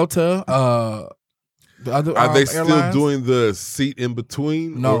So- Delta. The other Are they still airlines. doing the seat in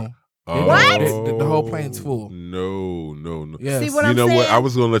between? No. Or- What? The whole plane's full. No. Yes. See what You I'm know saying? what? I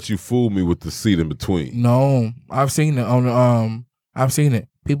was gonna let you fool me with the seat in between. No, I've seen it on the I've seen it.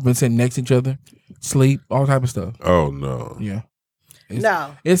 People been sitting next to each other, sleep, all type of stuff. Oh no, Yeah.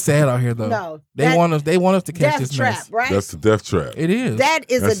 no, It's sad out here though. no. They That want us to catch death this trap, mess. right? that's the death trap. It is. That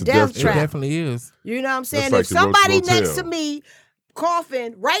is That's a a death death it trap. definitely is. You know what I'm saying? That's If like the Roach somebody Motel. next to me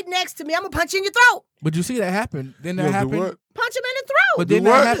coughing right next to me, I'm gonna punch you in your throat. But you see that happen? Didn't You that gonna do happen? what? Punch him in the throat. But Do didn't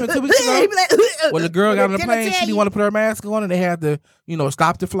what? that happen 2 weeks He ago? be like, When the girl got on the Didn't plane, tell she didn't you? want to put her mask on, and they had to,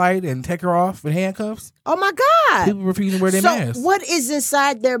 stop the flight and take her off with handcuffs. Oh my God. People refusing to wear their So masks. what is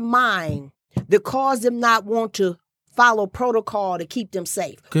inside their mind that caused them not want to follow protocol to keep them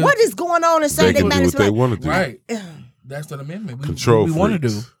safe? Good. What is going on They inside their can do mind? what they want to do. Right. That's the amendment. Control we want to do.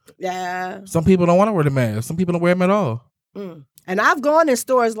 freaks. Yeah. Some people don't want to wear the mask. Some people don't wear them at all. And I've gone in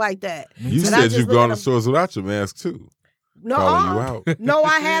stores like that. You And I said just you've look gone at to them. stores without your mask too. No, Calling you out. No,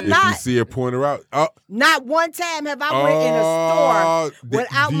 I have If you not. see her, point her out. Oh, Not one time have I went in a store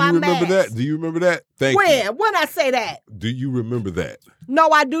without do you my remember mask. that? Do you remember that? Thank you. When I say that? Do you remember that? No,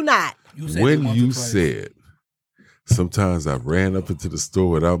 I do not. You said When it once you or twice. said, sometimes I ran up into the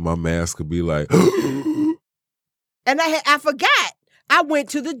store without my mask and be like, And I forgot. I went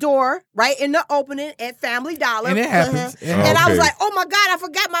to the door right in the opening at Family Dollar. And it happens. It And I was Okay. like, oh my God, I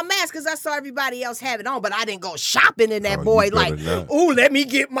forgot my mask because I saw everybody else have it on, but I didn't go shopping in that Oh, boy you like, better not. oh, let me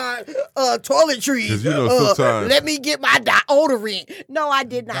get my toiletries. 'Cause you know sometimes- let me get my deodorant. No, I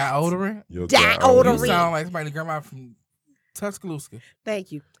did not. Deodorant? Yo, Deodorant. You sound like somebody grandma from Tuscaloosa.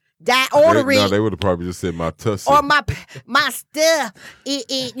 Thank you. No, Deodorant. they would have probably just said my tussie. Or my stuff.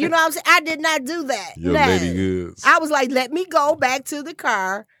 You know what I'm saying? I did not do that. Your No. lady goods. I was like, let me go back to the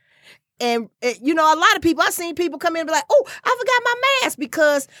car. And, a lot of people, I've seen people come in and be like, oh, I forgot my mask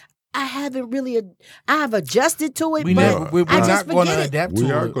because I haven't really, I have adjusted to it, We're but not I just going to forget it. adapt We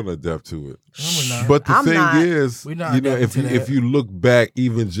to are it. going to adapt to it. No, we're not. But the I'm thing not. is, We're not if adapting to if that. you look back,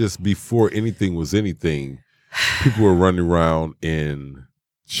 even just before anything was anything, people were running around in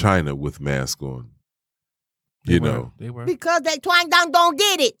China with masks on. They You were. know. They were. Because they twang down don't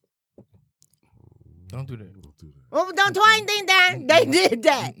get it. Don't do that. Oh, don't twang ding down. They did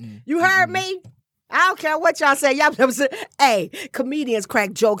that. Mm-mm. You heard me? I don't care what y'all say. Y'all say, hey, comedians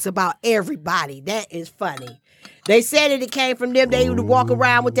crack jokes about everybody. That is funny. They said it came from them. They would walk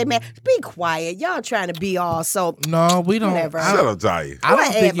around with their man. Be quiet. Y'all trying to be all so. No, we don't. Whatever. I Shut don't, up, Jai. I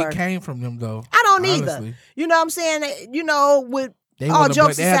don't think Whatever. it came from them though. I don't either. Honestly. You know what I'm saying? With They all wanna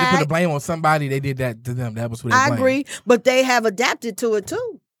jokes they had to put aside, the blame on somebody. They did that to them. That was what they I blamed. agree. But they have adapted to it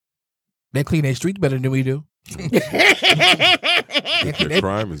too. They clean their streets better than we do. Their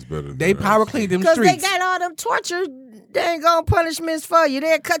crime is better than They ours. power clean them Because they streets. got all them torture, dang on punishments for you.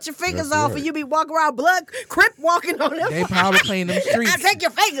 They'll cut your fingers That's off right. and you be walking around blood, crip walking on them. They power clean them streets. I take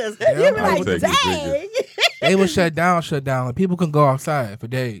your fingers. Yeah, you be I like, will take your dang. They was shut down. Like, people can go outside for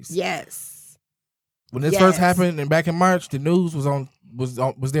days. Yes. When this Yes. first happened, and back in March, the news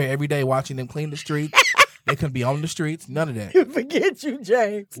was there every day watching them clean the streets. They couldn't be on the streets. None of that. Forget you,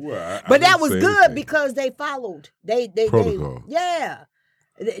 James. Well, I But that didn't was say good anything. because they followed. They Protocol. yeah.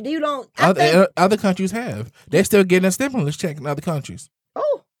 You don't. I think, Other countries have. They're still getting a stimulus check in other countries.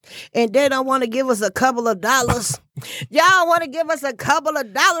 oh, and they don't want to give us a couple of dollars. Y'all want to give us a couple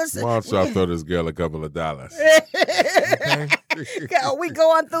of dollars? Why don't y'all throw this girl a couple of dollars? We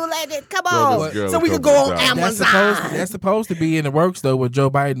going through like that. Come Throw this girl on, so a we can couple go of on dollars. Amazon. That's supposed to be in the works though with Joe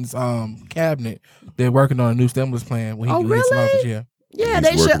Biden's cabinet. They're working on a new stimulus plan when he Oh, gets in really? office. Yeah. Yeah, He's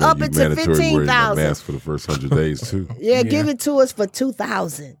they should working on up it to humanitarian wearing a 15,000. mask for the first 100 days too. Yeah, give it to us for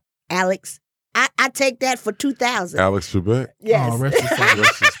 2,000, Alex. I take that for 2,000. Alex Trebek. Yes. Oh, rest his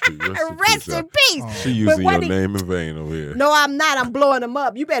soul. Rest in peace. Oh. She using what your he- name in vain over here. No, I'm not. I'm blowing them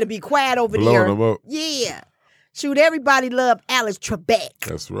up. You better be quiet over there. Blowing them up. Yeah. Shoot, everybody love Alex Trebek.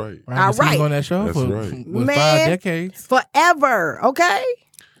 That's right. All right. on that show That's for right. what, Man. 5 decades. Forever, okay?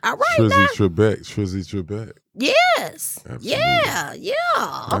 All right now. Trizzy Trebek. Yes. Absolutely.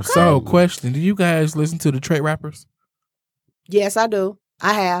 Yeah. Okay. So, question: do you guys listen to Detroit rappers? Yes, I do.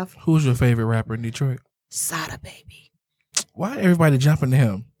 I have. Who's your favorite rapper in Detroit? Sada Baby. Why everybody jumping to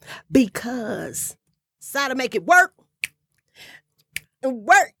him? Because Sada make it work.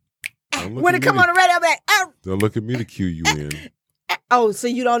 Work. Don't look When at it come me on the radio, I'm like, Don't look at me to cue you in. oh, so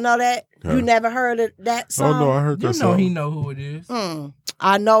you don't know that? Huh. You never heard of that Oh song? no, I heard You that know song. he know who it is.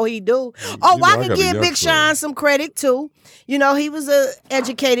 I know he do. You Oh, know I I can got a give young Big son. Sean some credit too. You know, he was a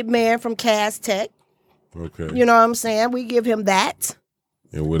educated man from Cass Tech. Okay. You know what I'm saying? We give him that.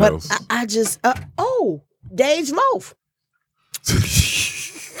 And what But else? I just Dage Loaf.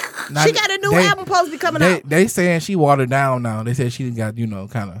 Now, She got a new album supposed to be coming out. They saying she watered down now. They said she got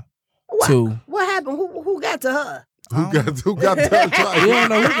kind of two. What happened? Who got to her? Who got We don't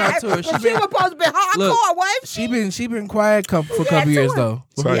know who got to her. She was supposed to be hardcore, Look, wife. she been quiet for a got couple to years her? though.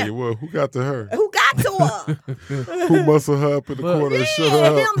 Tell Yeah. you what, who got to her? Who got to her? Who muscled her up in the corner and shut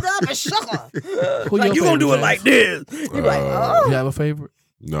her him up? up and shook her. Who Like, your you gonna do favorite, it like James? this. You like, You have a favorite?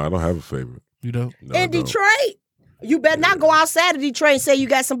 No, I don't have a favorite. You don't? No, I in don't. Detroit. You better not go outside of Detroit and say you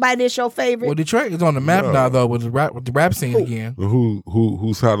got somebody that's your favorite. Well, Detroit is on the map No. now though with the rap scene again.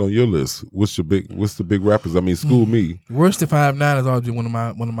 Who's hot on your list? What's the big rappers? I mean, school me. Royce the 5'9" is always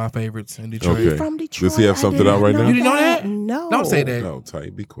one of my favorites in Detroit. Okay. From Detroit. Does he have I something didn't out right now? You didn't know that? No. Don't say that. No, Ty,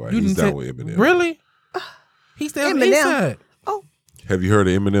 be quiet. You He's didn't down with Eminem. Really? He stay on the Eminem. east side. Have you heard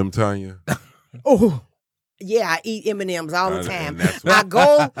of Eminem, Tanya? Oh. Yeah, I eat M&Ms all the And time. that's I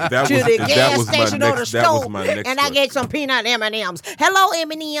go to That the was- that gas was my station or the next- that was store my next and I question. get some peanut M&Ms. Hello, The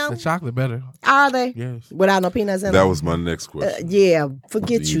M&Ms. chocolate better. Are they? Yes. Without no peanuts in That them? was my next question. Yeah,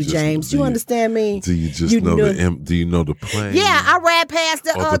 forget Do you you, just- James. do You you- understand me? Do you just You know know- do you know the plane? Yeah, I ran past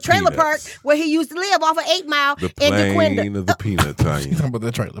the, Or the trailer park peanuts. where he used to live off of 8 Mile the in plane DeQuinda. of the peanut, You Tanya. talking about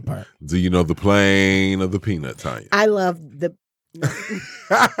the trailer park? Do you know the plane of the peanut, Tanya? I love the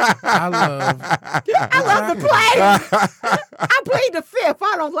I love the play. I played the fifth.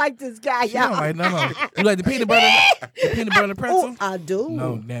 I don't like this guy, You don't y'all. like no. You like the peanut butter pretzel? Oh, I do.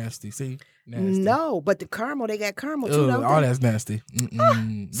 No, nasty. See, nasty. No, but the caramel, they got caramel too, Ugh, don't all they? that's nasty.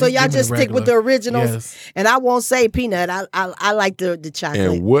 Mm-mm. So y'all Give me just stick with the regular. originals, Yes. and I won't say peanut. I like the chocolate.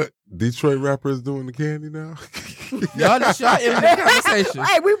 And what Detroit rapper is doing the candy now? Y'all just y'all in the conversation.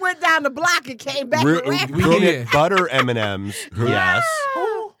 Hey, we went down the block and came back. Real- around. We Peanut did. butter M&Ms, yes.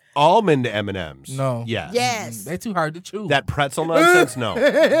 Almond M&Ms, No. yes. Yes. They too hard to chew. That pretzel nonsense, no.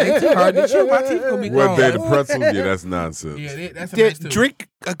 They too hard to chew. My teeth gonna be What gone. day the pretzel? Yeah, that's nonsense. Yeah, that's a mess too. Drink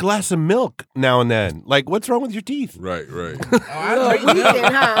a glass of milk now and then. Like, what's wrong with your teeth? Right. Oh, I drink You milk. did,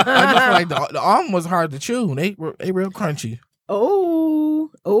 huh? I just feel like the almond was hard to chew. They real crunchy. Oh.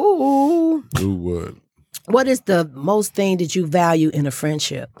 Who would? What is the most thing that you value in a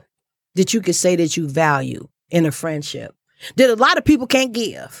friendship? That you could say that you value in a friendship? That a lot of people can't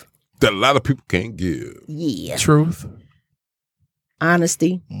give. That a lot of people can't give. Yeah. Truth.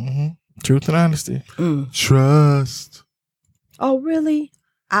 Honesty. Mm-hmm. Truth and honesty. Trust Oh, really?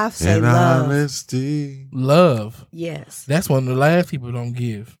 I say and love. honesty. Love. Yes. That's one of the last people don't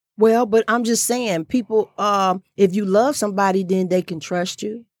give. Well, but I'm just saying, people, if you love somebody, then they can trust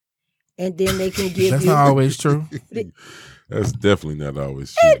you. And then they can give That's you. not always true. That's definitely not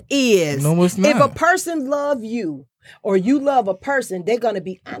always true. It is. No, it's If a not. person love you or you love a person, they're going to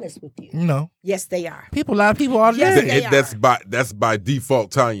be honest with you. No. Yes, they are. People lie to people all the Yes, time. they are. That's by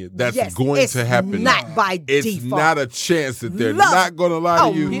default, Tanya. That's Yes, going it's to happen. Not by It's default. not a chance that they're Love. not going to lie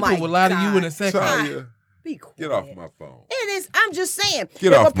Oh, to you. People my will lie to you in a God. second. Tanya, Be quiet. get off my phone. It is. I'm just saying.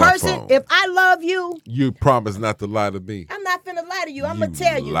 Get if off a my person, phone. if I love you, You promise not to lie to me. I'm not finna lie to you. I'm You gonna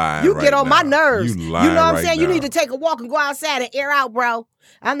tell you. lying You right get on my now. nerves. You You know lying what I'm right saying? You now. need to take a walk and go outside and air out, bro.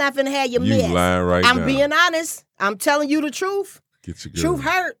 I'm not finna have your You mess. lying right I'm now. being honest. I'm telling you the truth. Get your girl. Truth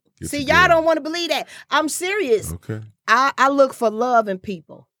hurt. Get See, your y'all girl. don't want to believe that. I'm serious. Okay. I look for love in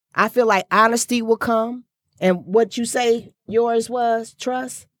people. I feel like honesty will come. And what you say yours was,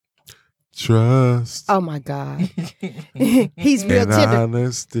 trust. trust, Oh my God. He's real and tender.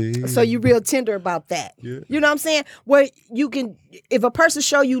 honesty. So you real tender about that. Yeah. You know what I'm saying? Where you can, if a person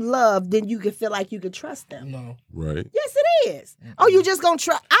show you love, then you can feel like you can trust them. No. Right. Yes, it is. Oh, you just gonna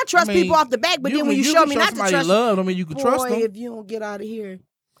trust? I trust people off the back, but then when you show me not to trust, love, I mean you can trust them. if you don't get out of here,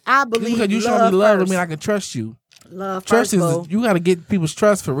 I believe Because you show me love, I mean I can trust you. Love Trust first, is boo. you got to get people's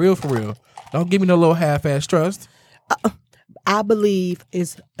trust for real, for real. Don't give me no little half-ass trust. I believe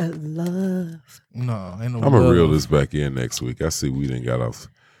it's a love. No, ain't no. I'm gonna love. reel this back in next week. I see we didn't got off.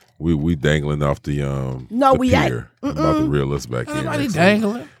 We dangling off the No, the we ain't. pier. I'm about to reel us back in. Everybody next week.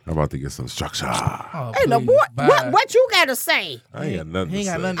 dangling. I'm about to get some structure. Oh, Hey, no, please, boy, bye. what you gotta say? I ain't got nothing He ain't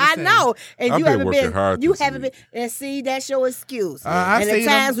to got say. nothing to I say. know, and I've you been haven't working been. hard You this haven't week. been, and see that's your excuse. I and the seen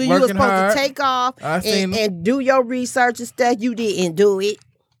times him when you was working supposed hard. to take off I seen him. and do your research and stuff, you didn't do it,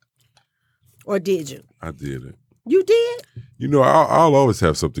 or did you? I did it. You did? You know, I'll always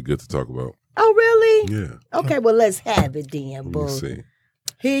have something good to talk about. Oh, really? Yeah. Okay, well let's have it then, Let me boo. see.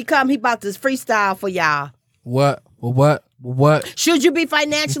 Here he come. He about to freestyle for y'all. What? What? Should you be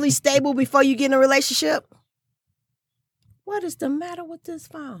financially stable before you get in a relationship? What is the matter with this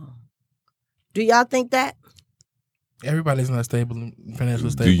phone? Do y'all think that? Everybody's not stable, financially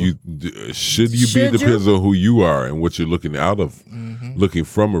Do stable. you should you Should be? you? Depends on who you are and what you're looking out of, Mhm. looking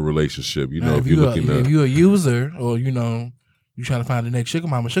from a relationship. You know, Now, if you're looking if to, you're a user, or you trying to find the next sugar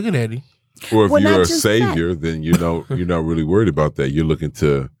mama, sugar daddy. or if Well, you're not a just savior, then you're not really worried about that. You're looking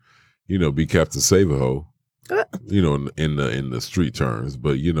to, be Captain Save-A-Ho. In the street terms,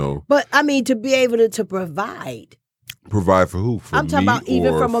 but But I mean, to be able to provide. provide for who? For I'm talking me about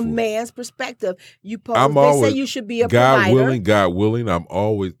even or from a for- man's perspective. You I'm they always say you should be a God provider. willing. I'm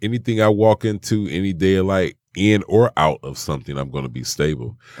always anything I walk into any day of life, in or out of something. I'm going to be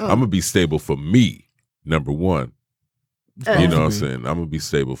stable. I'm gonna be stable for me. Number one, you know what I'm saying. I'm gonna be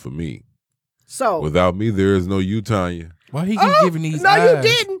stable for me. So Without me, there is no you, Tanya. Why he keep giving these no, eyes?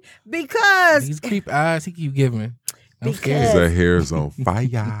 you didn't because These creep eyes he keep giving. I'm Because- Because scared. that hair is on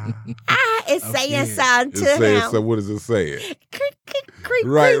fire. it's I'm saying scared. something It's to saying, him. so what is it saying? Creep, creep, creep,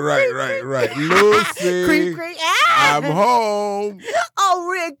 Right, creep, right, creep, right, creep. right. Lucy, Creep, creep. Ah! I'm home. Oh,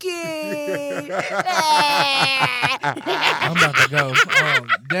 Ricky. I'm about to go.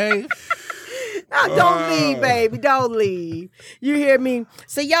 Dave. No, don't leave, baby. Don't leave. You hear me?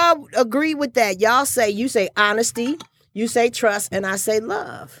 So y'all agree with that. You say honesty, you say trust, and I say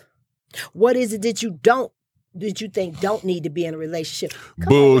love. What is it that you think don't need to be in a relationship?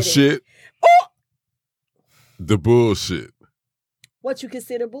 Come on with it. Bullshit. Oh! The bullshit. What you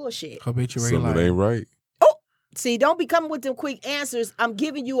consider bullshit? Habitual Something life. ain't right. See, don't be coming with them quick answers. I'm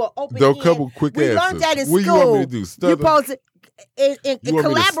giving you an open Don't end. come with quick we answers. learned that in What school. you want me to do, stutter? You supposed to and You want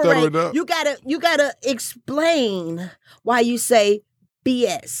me to stutter collaborate. it up? You gotta explain why you say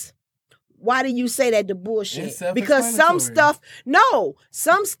BS. Why do you say that the bullshit? It's Because some self-explanatory.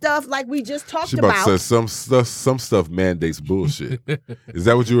 some stuff like we just talked She about to about. say some stuff mandates bullshit. Is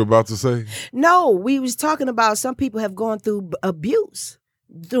that what you were about to say? No, we was talking about some people have gone through abuse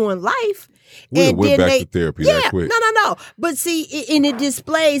during life. We and went then back to therapy yeah, that quick. no. But see, and it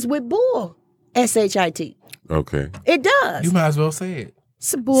displays with bull. SHIT. Okay. It does. You might as well say it.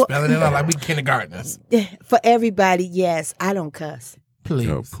 It's a bull. Spell it out like we kindergartners. For everybody, yes. I don't cuss. Please.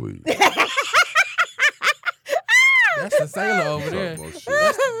 Oh, please. That's the sailor over there. Talk about shit.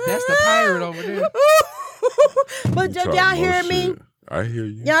 That's the pirate over there. But Talk y'all about hear me? shit. I hear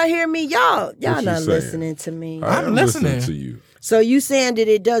you. Y'all hear me? Y'all What you not saying? listening to me. I I'm am listening listening. to you. So you saying that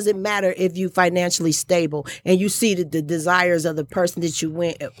it doesn't matter if you financially stable and you see the desires of the person that you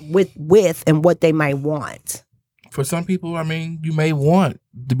went with and what they might want. For some people, I mean, you may want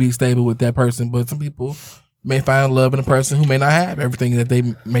to be stable with that person, but some people may find love in a person who may not have everything that they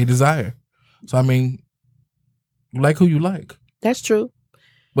may desire. So, I mean, you like who you like. That's true.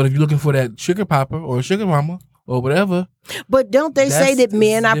 But if you're looking for that sugar popper or sugar mama or whatever, But don't they say That's that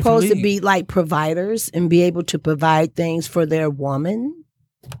men a are different supposed to league. be like providers and be able to provide things for their woman?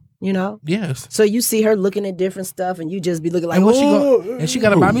 You know? yes. So you see her looking at different stuff and you just be looking like, And what she got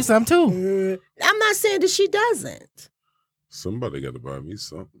to buy Ooh. me something too. I'm not saying that she doesn't. Somebody got to buy me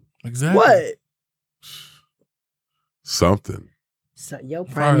something. Exactly. What? Something. So your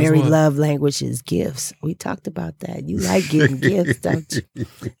As far as primary what? love language is gifts. We talked about that. You like getting gifts, don't you?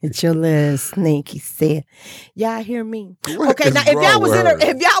 It's your little sneaky self. Y'all hear me? What Okay, is now if wrong y'all was with in her?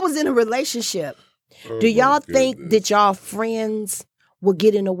 if y'all was in a relationship, Oh, do y'all my think goodness. that y'all friends will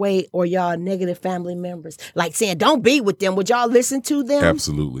get in the way or y'all negative family members? Like saying, don't be with them. Would y'all listen to them?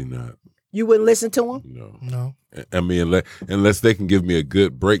 Absolutely not. You wouldn't listen to them? No. No. I mean, unless they can give me a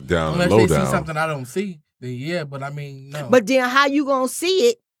good breakdown Unless and they see lowdown. something I don't see, then yeah, but I mean, no. But then how you gonna see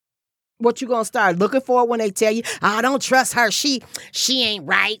it What you gonna start looking for when they tell you, I don't trust her. She ain't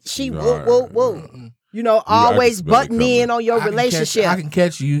right. She woo. You know, always butting in on your relationship. I can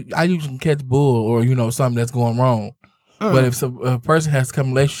catch you. I usually catch bull or something that's going wrong. But if a person has to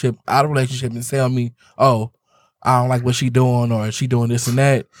come out of relationship and tell me, oh, I don't like what she doing or she doing this and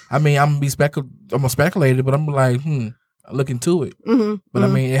that. I mean, I'm gonna speculate it, but I'm like, look into it. But I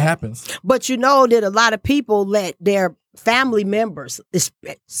mean, it happens. But you know that a lot of people let their family members,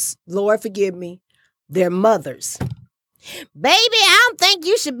 Lord forgive me, their mothers. Baby, I don't think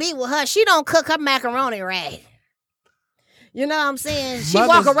you should be with her. She don't cook her macaroni right. You know what I'm saying? She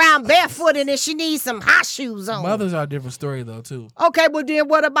walk around barefoot and then she needs some hot shoes on. Mothers are a different story though too. Okay, but then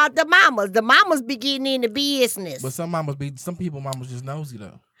what about the mamas? The mamas be getting into business. But some people mamas just nosy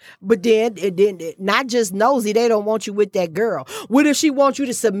though. But then not just nosy, they don't want you with that girl. What if she wants you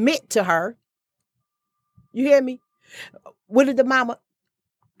to submit to her? You hear me? What did the mama?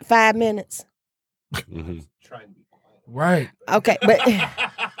 5 minutes. Trying to be quiet. Right. Okay, but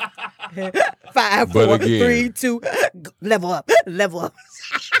 5, 4, 3, 2, level up. Level up.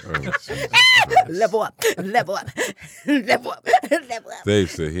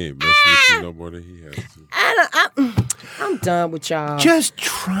 Dave said he ain't messing with you no more than he has to. I'm done with y'all. Just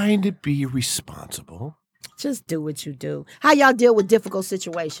trying to be responsible. Just do what you do. How y'all deal with difficult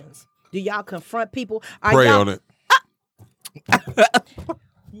situations? Do y'all confront people? Pray on it.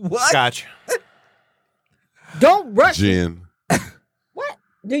 What? Scotch. Don't rush. Gin. What?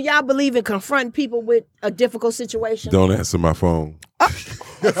 Do y'all believe in confronting people with a difficult situation? Don't answer my phone.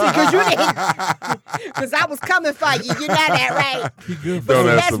 Because I was coming for you. You know that, right? Don't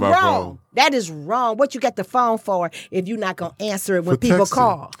answer That's my wrong. phone. That is wrong. What you got the phone for if you're not going to answer it when For people texting.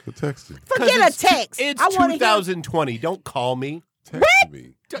 call? For texting. Forget a text. It's I wanna 2020. Don't call me. Text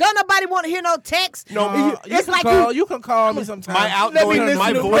me. Don't nobody want to hear no text. No, it's like you can call me sometimes. My outgoing,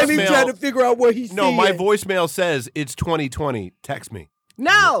 my voicemail. Let me try to figure out what he's saying. No, my voicemail says it's 2020. Text me.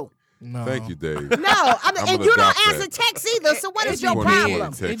 No. Thank you, Dave. No, and gonna you don't adopt answer that. text either. So what is your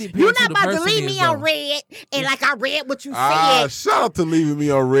depends. problem? It depends You're who not the about to person leave is, me though. on red and like I read what you said. Shout out to leaving me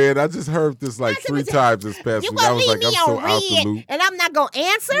on red. I just heard this like 3 times this past You week. I gonna was leave like, I'm me so on out the red loop. and I'm not gonna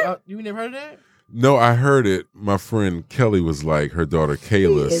answer? You never heard of that? No, I heard it. My friend Kelly was like, her daughter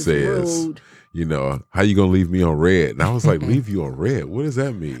Kayla He is says, rude. you know, how you gonna leave me on red? And I was like, leave you on red? What does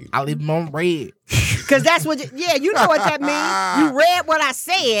that mean? I leave them on red. Because that's what, you know what that means. You read what I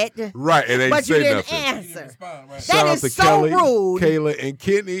said, Right, and they but you say didn't nothing. answer. Shout That out is to so Kelly, rude. Kayla, and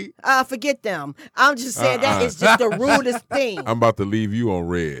Kenny. Forget them. I'm just saying that is just the rudest thing. I'm about to leave you on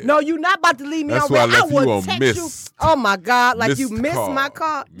red. No, you're not about to leave me That's on why I red. left will you on text miss. you. Oh my God, like you Missed missed call. my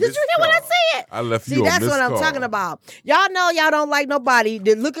call. Did Missed you hear what I call. said? I left See, you on that's missed what I'm call. talking about. Y'all know y'all don't like nobody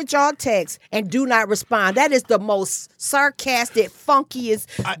that look at y'all text and do not respond. That is the most sarcastic, funkiest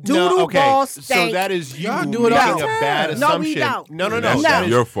doodle ball stank. So that is you Y'all making do it all a the bad time. assumption. No, we don't. No. That's That is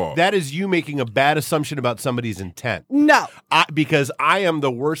your fault. That is you making a bad assumption about somebody's intent. No. Because I am the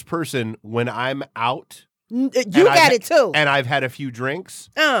worst person when I'm out. You got it too. And I've had a few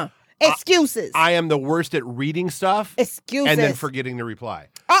drinks. Excuses. I am the worst at reading stuff. Excuses. And then forgetting to reply.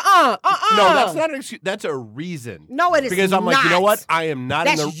 No, No, that's not an excuse. That's a reason. No, it is because I'm like, you know not. what? I am not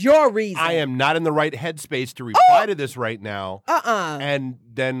That's in the your reason. I am not in the right headspace to reply to this right now. And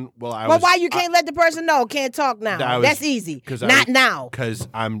then, why you can't let the person know? Can't talk now. That's easy. Not now. Because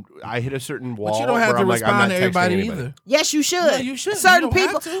I hit a certain wall. But you don't have where to I'm like, I'm respond not to everybody texting anybody. either. Yes, you should. No, you shouldn't. Certain You don't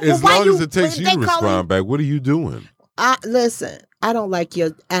people. have to. As long as it takes you to respond back, what are you doing? Listen, I don't like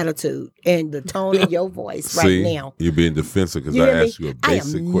your attitude and the tone of your voice See, right now. You're being defensive because You I hear me? asked you a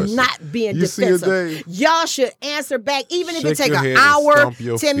basic I am question. not being You see it, defensive. Dave? Y'all should answer back, even if it Shake take your an head and hour, stomp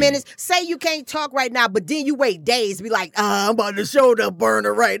your 10 feet. minutes. Say you can't talk right now, but then you wait days. Be like, I'm about to shoulder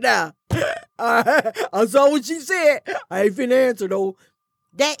burner right now. I saw what she said. I ain't finna answer though.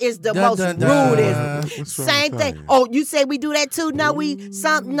 That is the most rudest. What's wrong Same with thing. Tanya? Oh, you say we do that too? No,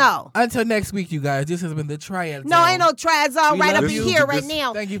 no. Until next week, you guys. This has been the Triad. No, ain't no triads all We right love up in you. here right This-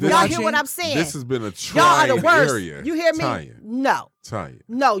 now. Thank you for Y'all watching. hear what I'm saying? This has been a Y'all are the trying worst. area. You hear me? Tanya. No. Tanya.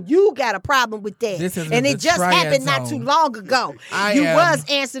 No, you got a problem with that. This has been And it the just Triad happened not Zone. too long ago. I You am was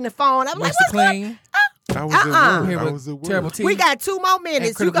answering the phone. I'm like, Mr. what's going Clean. I was at work. Here I with was at work. Terrible T. We got 2 more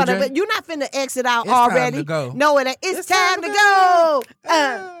minutes. You Critical J. you're not finna exit out It's time already. to go. No, it ain't. It's time to go.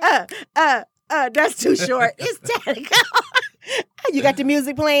 That's too short. It's time to go. You got the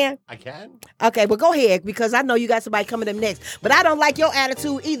music playing? I can. Okay, well, go ahead, because I know you got somebody coming up next. But I don't like your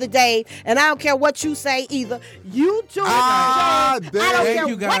attitude either, Dave, and I don't care what you say either. You two, I don't care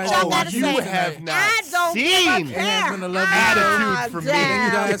you what guys. y'all got to You say. have not I don't seen give a It has care. been a lovely attitude from me. Thank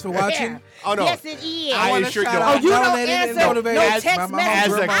you guys for watching. Oh, no. Yes, it is. I wanna assure you. shout Oh, out you don't Nominated and answer motivated no by text my mama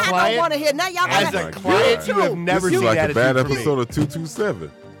messages. and I don't client, want to hear. Now y'all As gotta a God. client, you have too. never This is seen like a attitude bad from me. episode of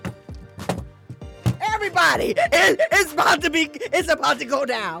 227. Everybody, it's about to go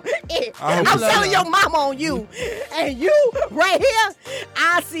down. I'm hope so. telling your mama on you, and you right here.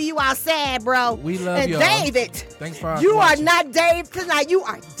 I'll see you outside, bro. We love and y'all. David. Thanks for You are watching. not Dave tonight. You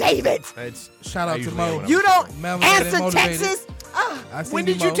are David. It's Shout I out to usually Mo. am when I'm You don't Melanated and answer motivated. texts. I see When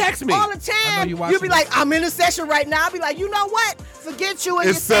did you Mo. text me? All the I know time. you You'll watching be like, this. I'm in a session right now. I'll be like, you know what? Forget you and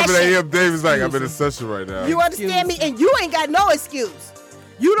It's your 7 session. a.m. David's like, I'm in a session right now. You understand me? Excuse. And you ain't got no excuse.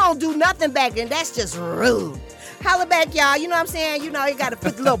 You don't do nothing back, and that's just rude. Holla back, y'all. You know what I'm saying? You know, you got to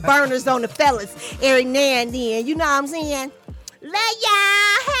put the little burners on the fellas every now and then. You know what I'm saying? Love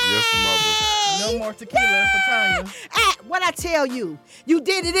y'all. Hey. Yes, No more tequila for Tanya. What I tell you? You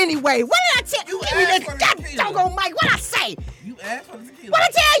did it anyway. What did I tell you? Give me asked this for the God tequila. doggone mic. What I say? You asked for the tequila. What I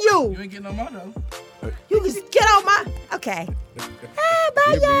tell You you? ain't getting no more though. You just get on my. Okay. Bye,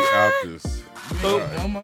 Get me y'all. out this. No more.